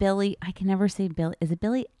 To Billy, I can never say Billy. Is it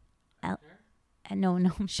Billy?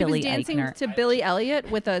 No, She Billy was dancing Eichner. to Billy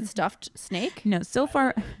Elliot with a stuffed snake. No, so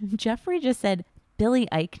far Jeffrey just said Billy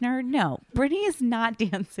Eichner. No, Britney is not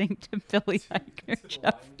dancing to Billy Eichner.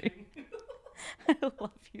 Jeffrey, I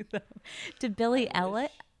love you though. To Billy Eilish.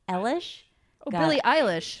 Oh, Billie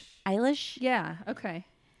Eilish. Eilish. Yeah. Okay.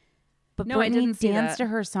 But No, I Britney didn't see danced that. to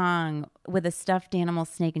her song with a stuffed animal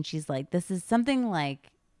snake, and she's like, "This is something like."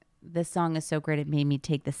 This song is so great it made me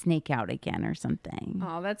take the snake out again or something.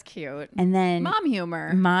 Oh, that's cute. And then Mom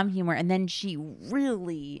humor. And then she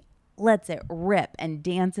really lets it rip and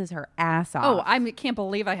dances her ass off. Oh, I can't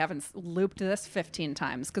believe I haven't looped this 15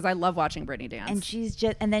 times because I love watching Britney dance.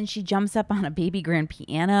 And then she jumps up on a baby grand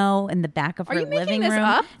piano in the back of her living room. Are you making this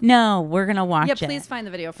up? No, we're gonna watch it. Yeah, please find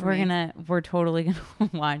the video for me. We're totally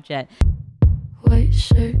gonna watch it. White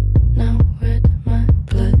shirt, now red, my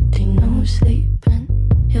bloody nose sleeping.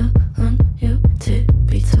 You're on your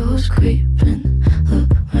tippy toes, creeping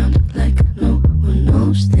around like no one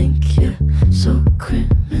knows. Think you're so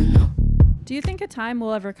criminal. Do you think a time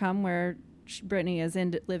will ever come where Britney is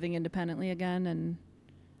living independently again? And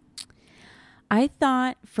I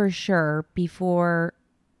thought for sure before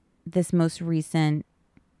this most recent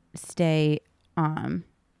stay at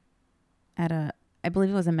I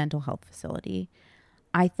believe it was a mental health facility,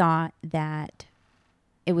 I thought that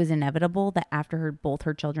it was inevitable that after both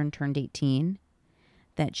her children turned 18,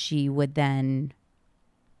 that she would then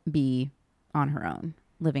be on her own,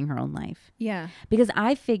 living her own life. yeah. Because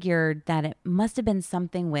I figured that it must have been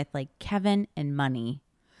something with like Kevin and money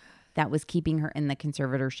that was keeping her in the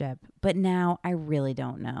conservatorship. But now I really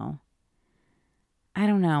don't know. I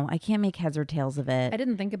don't know. I can't make heads or tails of it. I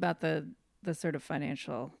didn't think about the sort of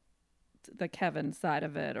financial, the Kevin side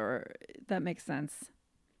of it, or that makes sense.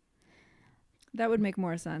 That would make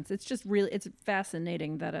more sense. It's just really, it's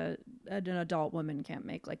fascinating that an adult woman can't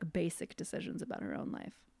make like basic decisions about her own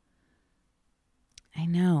life. I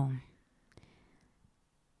know.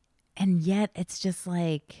 And yet it's just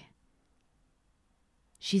like,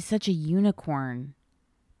 she's such a unicorn.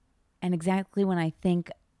 And exactly when I think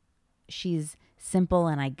she's simple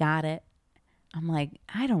and I got it, I'm like,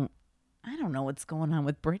 I don't know what's going on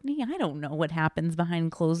with Britney. I don't know what happens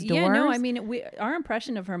behind closed doors. Yeah, no, I mean, our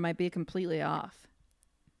impression of her might be completely off.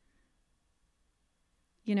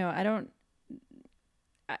 You know,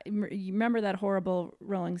 you remember that horrible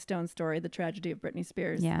Rolling Stone story, The Tragedy of Britney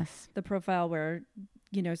Spears? Yes. The profile where,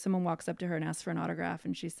 you know, someone walks up to her and asks for an autograph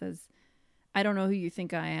and she says, I don't know who you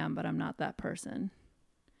think I am, but I'm not that person.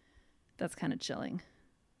 That's kind of chilling.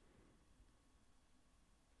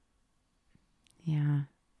 Yeah.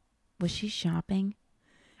 Was she shopping?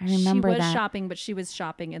 I remember she was that. shopping, but she was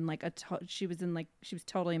shopping in like she was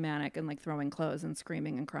totally manic and like throwing clothes and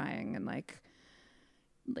screaming and crying and like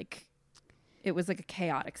it was like a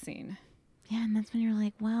chaotic scene. Yeah, and that's when you're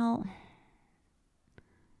like, well,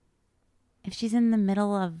 if she's in the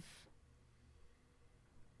middle of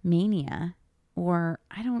mania, or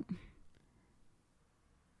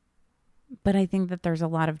but I think that there's a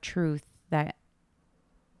lot of truth that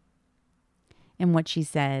in what she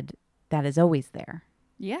said that is always there.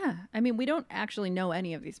 Yeah. I mean, we don't actually know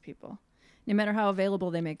any of these people, no matter how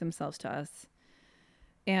available they make themselves to us.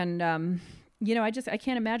 And, you know, I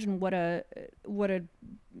can't imagine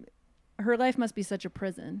her life must be such a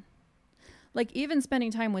prison. Like even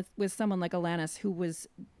spending time with someone like Alanis, who was,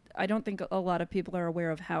 I don't think a lot of people are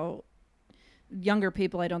aware of how younger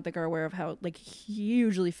people I don't think are aware of how like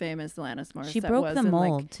hugely famous Alanis Morissette She broke was the in,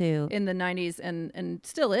 mold like, too in the 90s and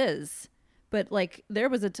still is. But like there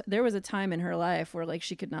was a time in her life where like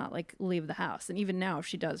she could not like leave the house, and even now if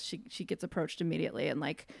she does, she gets approached immediately, and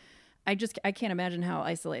like I can't imagine how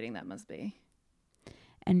isolating that must be.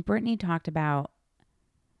 And Britney talked about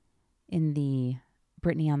in the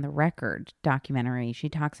Britney on the Record documentary, she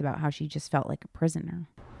talks about how she just felt like a prisoner.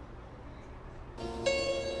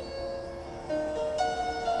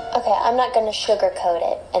 Okay, I'm not going to sugarcoat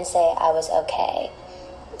it and say I was okay.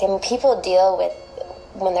 I mean, people deal with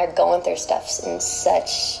when they're going through stuff in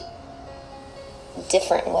such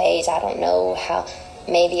different ways. I don't know how.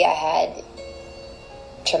 Maybe I had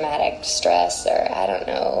traumatic stress, or I don't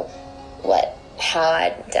know how I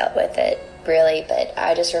dealt with it really, but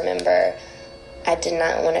I just remember I did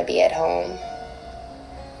not want to be at home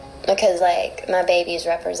because like my babies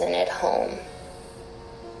represented home.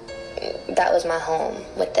 That was my home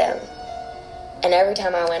with them. And every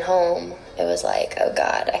time I went home, it was like, oh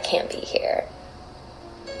God, I can't be here.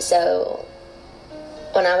 So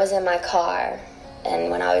when I was in my car and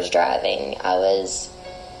when I was driving, I was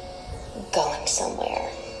going somewhere.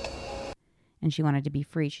 And she wanted to be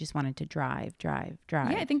free. She just wanted to drive. Yeah,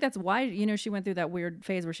 I think that's why, she went through that weird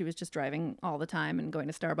phase where she was just driving all the time and going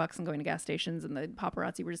to Starbucks and going to gas stations, and the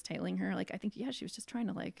paparazzi were just tailing her. Like, I think, yeah, she was just trying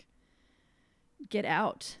to like get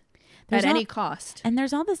out at any cost. And there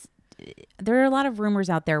are a lot of rumors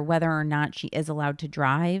out there whether or not she is allowed to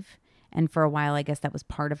drive. And for a while, I guess that was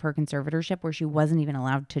part of her conservatorship where she wasn't even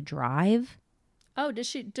allowed to drive. Oh, does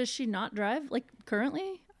she not drive like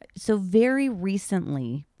currently? So very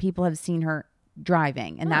recently, people have seen her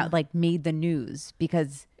driving, and that like made the news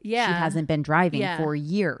because she hasn't been driving for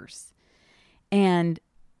years. And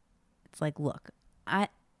it's like, look,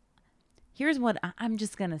 here's what I'm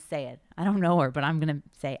just going to say it. I don't know her, but I'm going to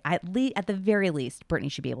say at the very least,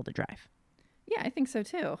 Britney should be able to drive. Yeah, I think so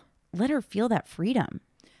too. Let her feel that freedom.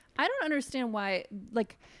 I don't understand why,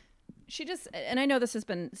 like, she just, and I know this has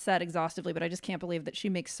been said exhaustively, but I just can't believe that she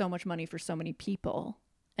makes so much money for so many people.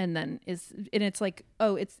 And it's like,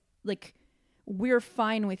 oh, it's like, we're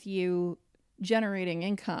fine with you generating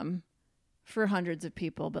income for hundreds of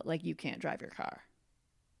people, but like, you can't drive your car.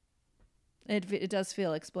 It does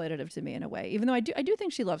feel exploitative to me in a way, even though I do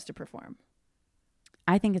think she loves to perform.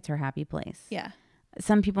 I think it's her happy place. Yeah.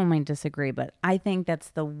 Some people might disagree, but I think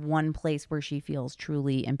that's the one place where she feels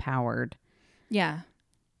truly empowered. Yeah.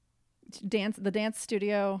 The dance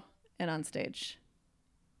studio and on stage.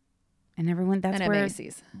 And everyone, that's where...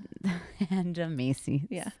 Macy's. And a Macy's.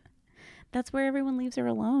 Yeah. That's where everyone leaves her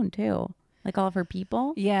alone, too. Like all of her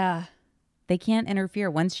people. Yeah. They can't interfere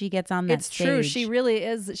once she gets on that stage. It's true. She really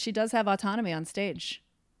is. She does have autonomy on stage.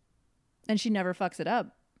 And she never fucks it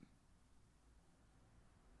up.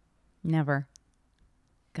 Never.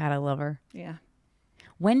 God, I love her. Yeah.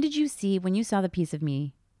 When you saw the Piece of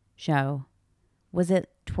Me show, was it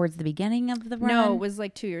towards the beginning of the run? No, it was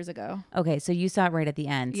like 2 years ago. Okay, so you saw it right at the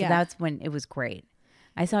end. So that's when it was great.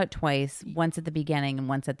 I saw it twice, once at the beginning and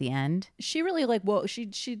once at the end. She really like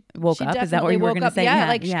she woke up. Is that what you were going to say?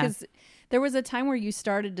 Yeah, because there was a time where you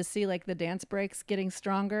started to see like the dance breaks getting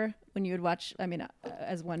stronger when you would watch. I mean,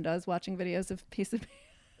 as one does, watching videos of Piece of Me.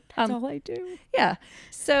 That's all I do. Yeah.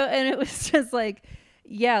 So, and it was just like,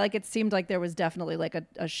 yeah, like it seemed like there was definitely like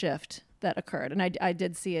a shift that occurred, and I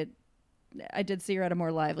did see it. I did see her at a more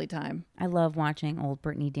lively time. I love watching old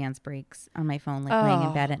Britney dance breaks on my phone, like laying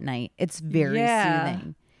in bed at night. It's very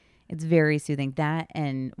soothing. It's very soothing. That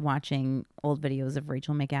and watching old videos of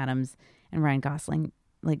Rachel McAdams and Ryan Gosling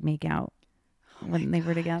like make out when they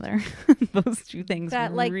were together. Those two things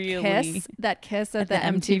that like really... kiss at the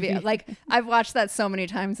MTV. Like I've watched that so many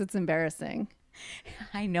times, it's embarrassing.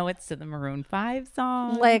 I know it's to the Maroon 5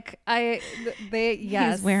 song. Like yes.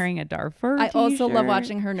 He's wearing a Darfur I t-shirt. also love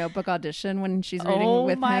watching her Notebook audition when she's reading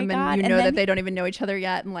with him and you know that they don't even know each other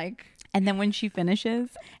yet, and like. And then when she finishes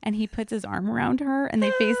and he puts his arm around her and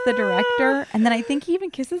they face the director, and then I think he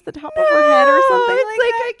even kisses the top of her head or something like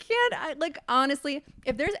that. I can't. Honestly,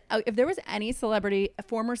 if there was any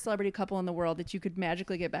former celebrity couple in the world that you could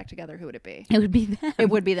magically get back together, who would it be? It would be them. It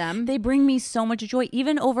would be them. They bring me so much joy,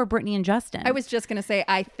 even over Britney and Justin. I was just gonna say,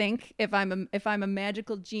 I think if I'm a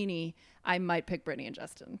magical genie, I might pick Britney and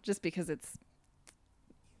Justin just because it's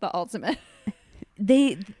the ultimate.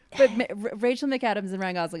 But Rachel McAdams and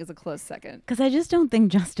Ryan Gosling is a close second. Because I just don't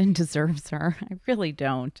think Justin deserves her. I really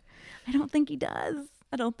don't. I don't think he does.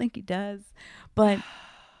 But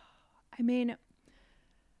I mean,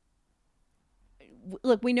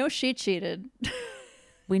 look, we know she cheated.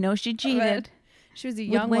 She was a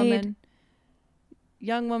young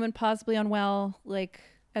woman, possibly unwell, like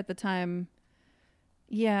at the time.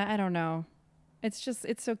 Yeah, I don't know. It's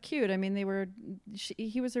so cute. I mean,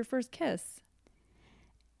 he was her first kiss.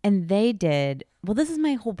 And they did. Well, this is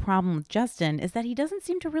my whole problem with Justin, is that he doesn't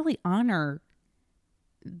seem to really honor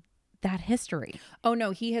that history. Oh no,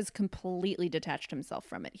 he has completely detached himself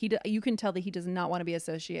from it. You can tell that he does not want to be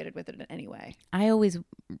associated with it in any way. I always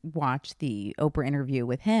watch the Oprah interview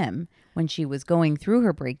with him when she was going through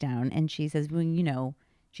her breakdown, and she says, well, you know,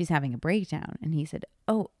 she's having a breakdown. And he said,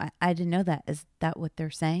 oh, I didn't know that. Is that what they're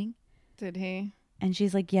saying? Did he? And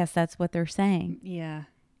she's like, yes, that's what they're saying. Yeah.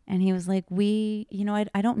 And he was like,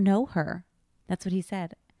 I don't know her. That's what he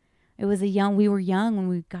said. We were young when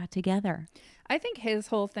we got together. I think his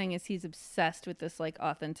whole thing is he's obsessed with this like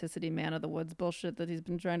authenticity man of the woods bullshit that he's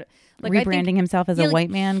been trying to like rebranding himself as a white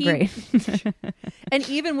man. Great. And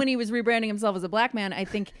even when he was rebranding himself as a black man, I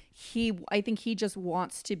think he just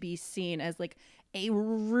wants to be seen as like a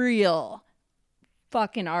real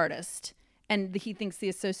fucking artist. And he thinks the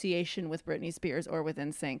association with Britney Spears or with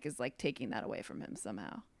NSYNC is like taking that away from him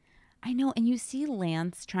somehow. I know, and you see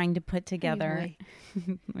Lance trying to put together.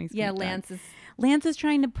 Yeah, Lance is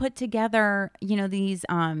trying to put together, you know, these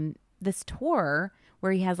this tour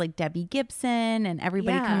where he has like Debbie Gibson and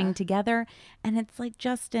everybody coming together, and it's like,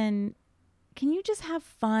 Justin, can you just have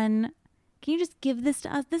fun? Can you just give this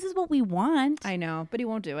to us? This is what we want. I know, but he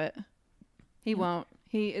won't do it. He won't.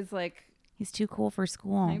 He is like. He's too cool for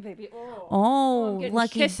school. Hey, baby. Oh,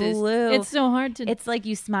 lucky kisses. Blue. It's so hard to. It's like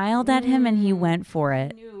you smiled at him and he went for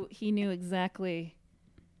it. He knew exactly.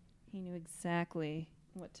 He knew exactly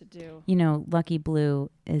what to do. You know, Lucky Blue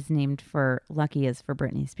is named for Lucky is for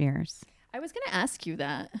Britney Spears. I was going to ask you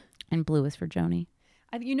that. And Blue is for Joni.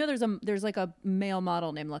 You know, there's like a male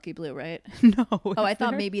model named Lucky Blue, right? No. Oh, I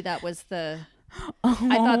thought maybe that was the. Oh.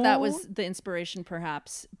 I thought that was the inspiration,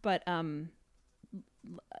 perhaps, but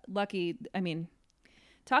Lucky, I mean,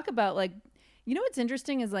 talk about like, you know what's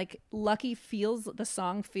interesting is like Lucky the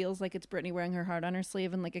song feels like it's Britney wearing her heart on her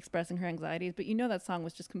sleeve and like expressing her anxieties, but you know that song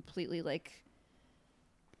was just completely like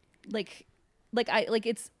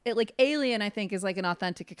Alien, I think, is like an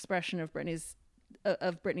authentic expression of Britney's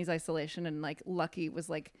isolation, and like Lucky was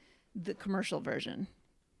like the commercial version.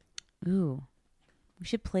 Ooh, we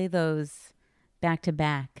should play those back to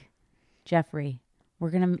back. Jeffrey, we're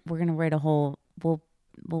gonna write a whole.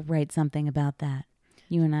 We'll write something about that.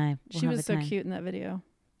 You and I. She was so cute in that video.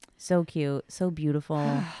 So cute, so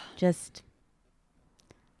beautiful. Just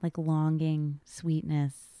like longing,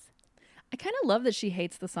 sweetness. I kind of love that she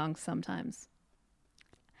hates the song sometimes.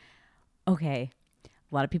 Okay,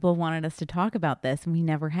 a lot of people wanted us to talk about this, and we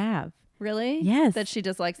never have. Really? Yes. That she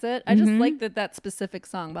dislikes it. I just like that specific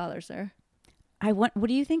song bothers her. What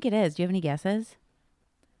do you think it is? Do you have any guesses?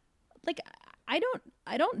 Like, I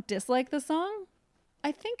don't dislike the song.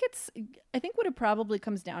 I think what it probably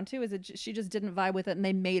comes down to is that she just didn't vibe with it, and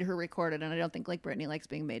they made her record it. And I don't think like Britney likes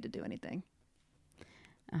being made to do anything.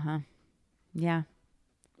 Yeah.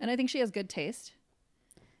 And I think she has good taste.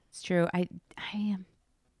 It's true. I am.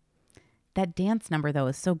 That dance number though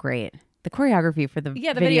is so great. The choreography for the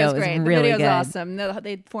video is great. Really the video's good. Awesome.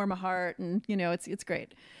 They form a heart, and you know it's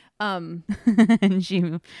great. And she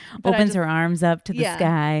opens her arms up to the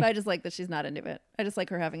sky. But I just like that she's not into it. I just like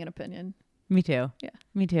her having an opinion. Me too. Yeah.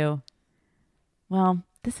 Me too. Well,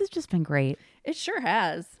 this has just been great. It sure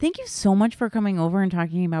has. Thank you so much for coming over and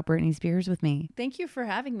talking about Britney Spears with me. Thank you for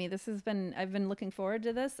having me. I've been looking forward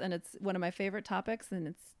to this, and it's one of my favorite topics, and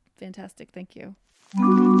it's fantastic. Thank you.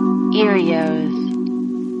 Erios.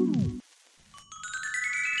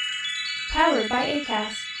 Powered by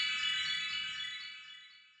Acast.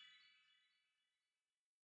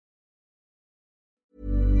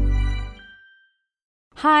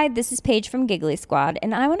 Hi, this is Paige from Giggly Squad,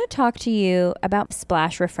 and I want to talk to you about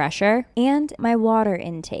Splash Refresher and my water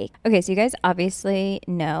intake. Okay, so you guys obviously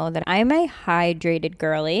know that I'm a hydrated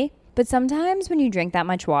girly, but sometimes when you drink that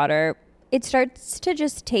much water, it starts to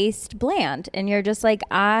just taste bland, and you're just like,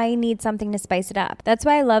 I need something to spice it up. That's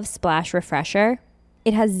why I love Splash Refresher.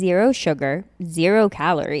 It has 0 sugar, 0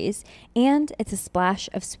 calories, and it's a splash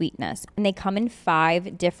of sweetness. And they come in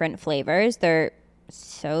 5 different flavors. They're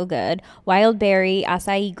so good. Wild berry,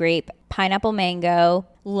 acai grape, pineapple mango,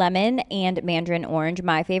 lemon, and mandarin orange.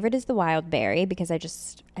 My favorite is the wild berry because I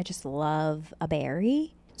just love a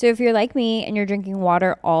berry. So if you're like me and you're drinking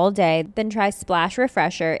water all day, then try Splash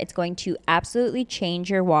Refresher. It's going to absolutely change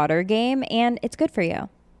your water game, and it's good for you.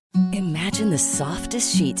 Imagine the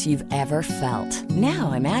softest sheets you've ever felt.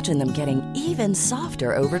 Now imagine them getting even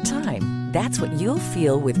softer over time. That's what you'll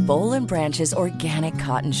feel with Bowl and Branch's organic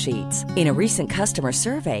cotton sheets. In a recent customer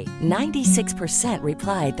survey, 96%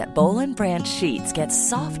 replied that Bowl and Branch sheets get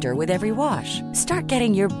softer with every wash. Start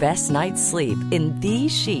getting your best night's sleep in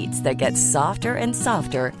these sheets that get softer and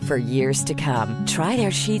softer for years to come. Try their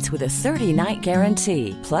sheets with a 30-night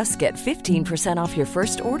guarantee. Plus, get 15% off your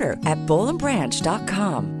first order at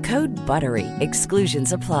bowlandbranch.com. Code BUTTERY.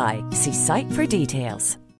 Exclusions apply. See site for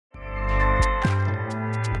details.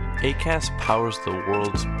 Acast powers the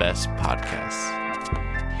world's best podcasts.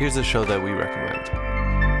 Here's a show that we recommend.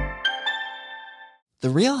 The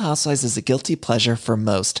Real Housewives is a guilty pleasure for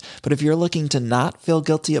most, but if you're looking to not feel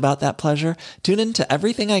guilty about that pleasure, tune in to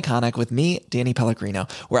Everything Iconic with me, Danny Pellegrino,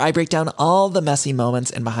 where I break down all the messy moments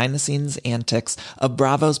and behind-the-scenes antics of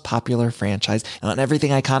Bravo's popular franchise. And on Everything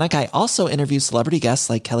Iconic, I also interview celebrity guests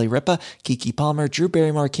like Kelly Ripa, Keke Palmer, Drew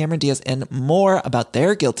Barrymore, Cameron Diaz, and more about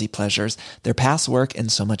their guilty pleasures, their past work,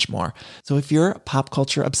 and so much more. So if you're pop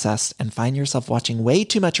culture obsessed and find yourself watching way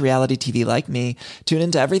too much reality TV like me, tune in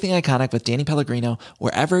to Everything Iconic with Danny Pellegrino,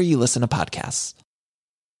 wherever you listen to podcasts.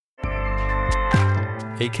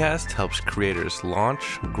 Acast helps creators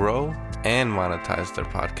launch, grow, and monetize their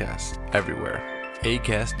podcasts everywhere.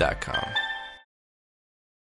 Acast.com.